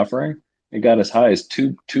offering. It got as high as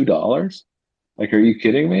 $2. Like, are you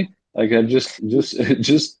kidding me? Like, I just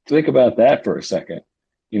think about that for a second.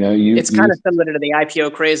 It's kind of similar to the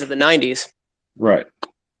IPO craze of the 90s. Right.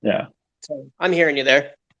 Yeah. So I'm hearing you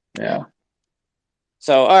there. Yeah.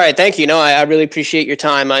 So, all right, thank you. No, I really appreciate your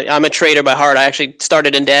time. I'm a trader by heart. I actually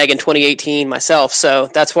started in DAG in 2018 myself. So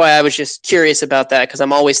that's why I was just curious about that, because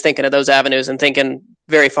I'm always thinking of those avenues and thinking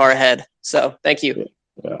very far ahead. So thank you.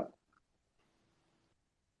 Yeah.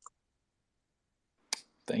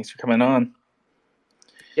 Thanks for coming on.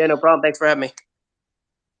 Yeah, no problem. Thanks for having me.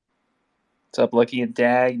 What's up, Lucky and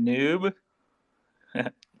DAG noob?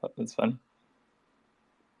 That's fun.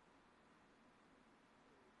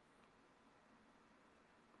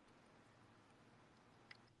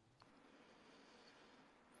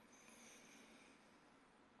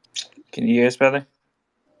 Can you hear us, brother?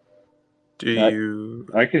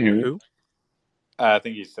 I can hear you. I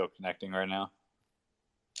think he's still connecting right now.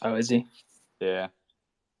 Oh, is he? Yeah.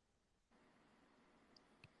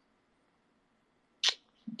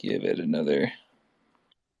 Give it another.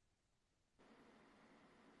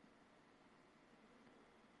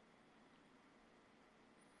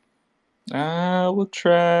 We'll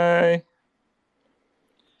try.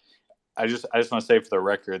 I just want to say for the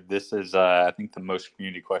record, this is I think the most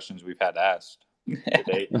community questions we've had asked to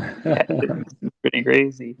date. It's pretty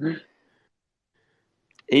crazy.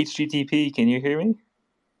 HTTP, can you hear me?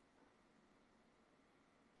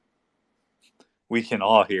 We can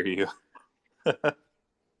all hear you.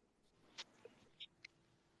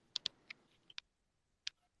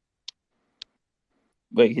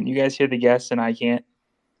 Wait, can you guys hear the guest and I can't?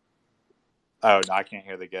 Oh no, I can't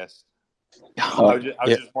hear the guest. I was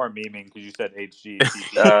just more memeing because you said HGTP.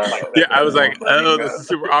 Yeah, I was like, oh, this is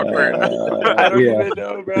super awkward. I don't even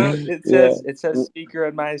know, bro. It says speaker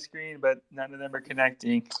on my screen, but none of them are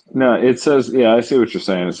connecting. No, it says, yeah, I see what you're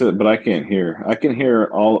saying. It says, but I can't hear. I can hear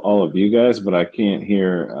all of you guys, but I can't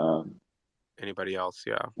hear Anybody else?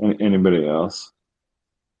 Yeah. Anybody else.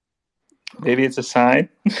 Maybe it's a sign.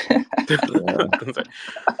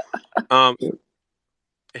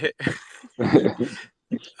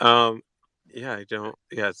 Yeah, I don't.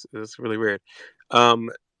 Yeah, it's really weird.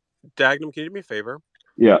 Dagnum, can you do me a favor?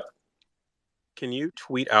 Yeah. Can you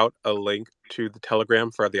tweet out a link to the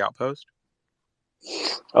Telegram for the Outpost?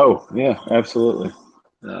 Oh, yeah, absolutely.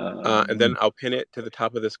 And then I'll pin it to the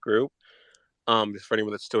top of this group. Just for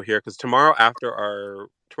anyone that's still here, because tomorrow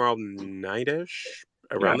night-ish,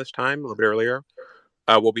 around this time, a little bit earlier,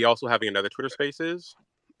 we'll be also having another Twitter Spaces,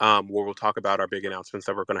 where we'll talk about our big announcements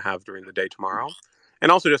that we're going to have during the day tomorrow,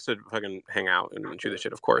 and also just to fucking hang out and shoot the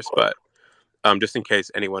shit, of course. But just in case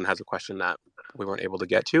anyone has a question that we weren't able to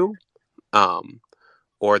get to,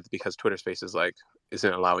 or because Twitter Spaces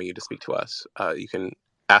isn't allowing you to speak to us, you can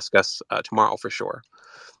ask us tomorrow for sure,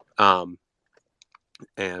 and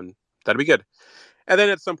that'd be good. And then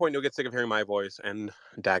at some point you'll get sick of hearing my voice and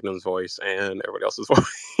Dagnum's voice and everybody else's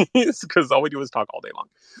voice, because all we do is talk all day long.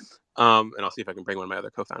 And I'll see if I can bring one of my other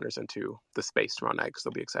co-founders into the space tomorrow night, because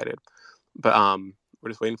they'll be excited. But we're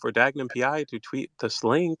just waiting for Dagnum PI to tweet this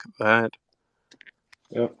link that.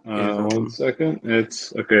 Yep. 1 second.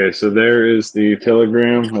 It's okay. So there is the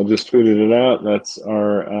Telegram. I just tweeted it out. That's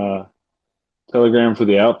our Telegram for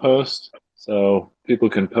the Outpost. So people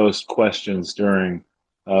can post questions during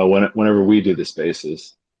whenever we do the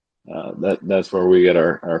spaces. That's where we get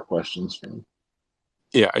our questions from.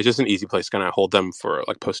 Yeah, it's just an easy place to kind of hold them for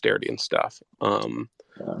posterity and stuff.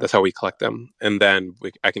 That's how we collect them, and then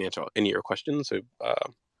I can answer any of your questions. So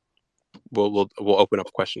we'll open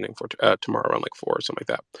up questioning for tomorrow around 4 or something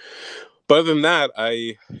like that. But other than that,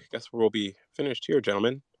 I guess we'll be finished here,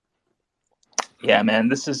 gentlemen. Yeah, man,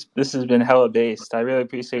 this has been hella based. I really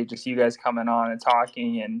appreciate just you guys coming on and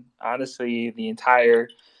talking, and honestly, the entire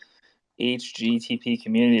HGTP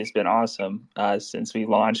community has been awesome since we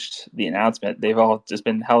launched the announcement. They've all just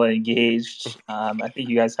been hella engaged. I think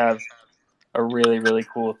you guys have a really, really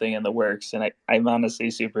cool thing in the works, and I'm honestly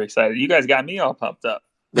super excited. You guys got me all pumped up.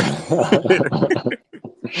 Yeah,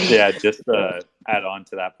 just to add on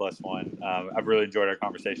to that plus one, I've really enjoyed our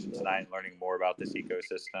conversation tonight and learning more about this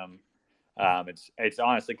ecosystem. It's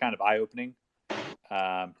honestly kind of eye-opening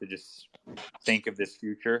to just think of this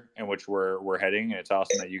future in which we're heading, and it's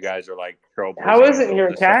awesome that you guys are trailblazing. How is it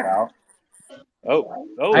here, Cat? Oh,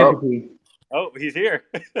 he's here.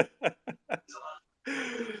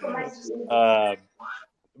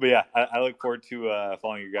 But yeah, I look forward to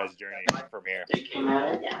following your guys' journey from here.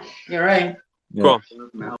 You're right. Cool.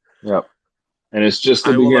 Yep. And it's just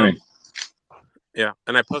the beginning. Yeah,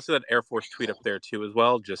 and I posted that Air Force tweet up there too as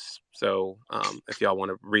well, just so if y'all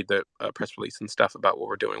want to read the press release and stuff about what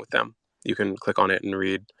we're doing with them, you can click on it and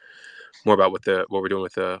read more about what we're doing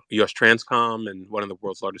with the U.S. Transcom and one of the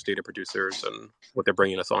world's largest data producers and what they're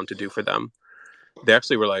bringing us on to do for them. They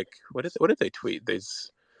actually were like, what did they tweet? They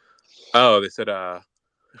said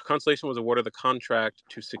Constellation was awarded the contract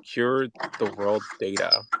to secure the world's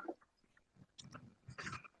data,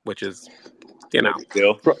 which is, you know,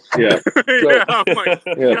 yeah,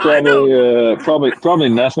 probably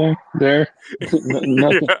nothing there.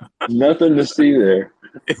 Nothing to see there.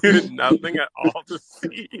 Nothing at all to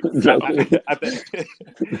see.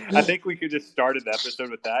 I think we could just start an episode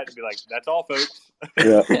with that and be like, "That's all, folks."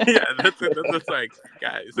 Yeah, that's like,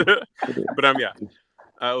 guys. But yeah.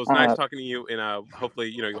 It was nice talking to you, and hopefully,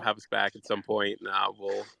 you'll have us back at some point, and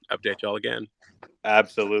we'll update y'all again.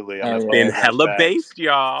 Absolutely. It's been hella based,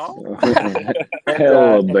 y'all.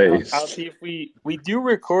 Hella based. I'll see if we do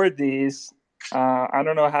record these. I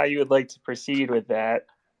don't know how you would like to proceed with that.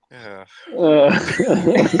 I'm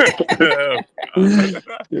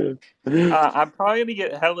probably gonna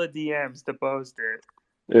get hella DMs to post it.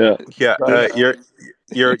 Yeah.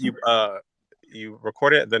 You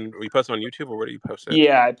record it, then we post it on YouTube, or where do you post it?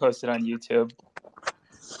 Yeah, I post it on YouTube.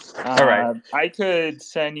 All right. I can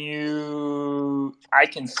send you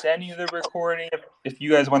the recording if you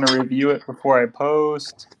guys want to review it before I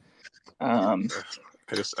post. I don't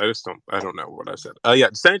know what I said. Yeah,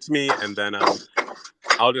 send it to me, and then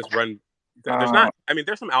I'll just run.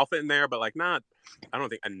 There's some alpha in there, but I don't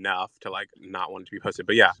think enough to not want it to be posted.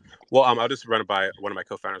 But yeah, well, I'll just run it by one of my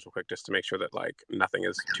co-founders real quick, just to make sure that nothing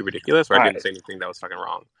is too ridiculous, or I didn't say anything that was fucking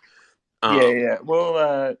wrong. Yeah.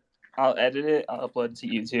 Well, I'll edit it. I'll upload it to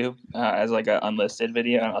YouTube as like an unlisted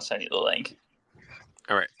video, and I'll send you the link.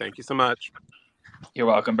 All right. Thank you so much. You're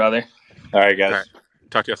welcome, brother. All right, guys. All right.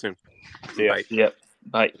 Talk to you soon. See ya. Bye. Yep.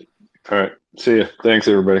 Bye. All right. See ya. Thanks,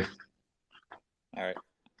 everybody. All right.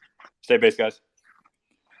 Stay based, guys.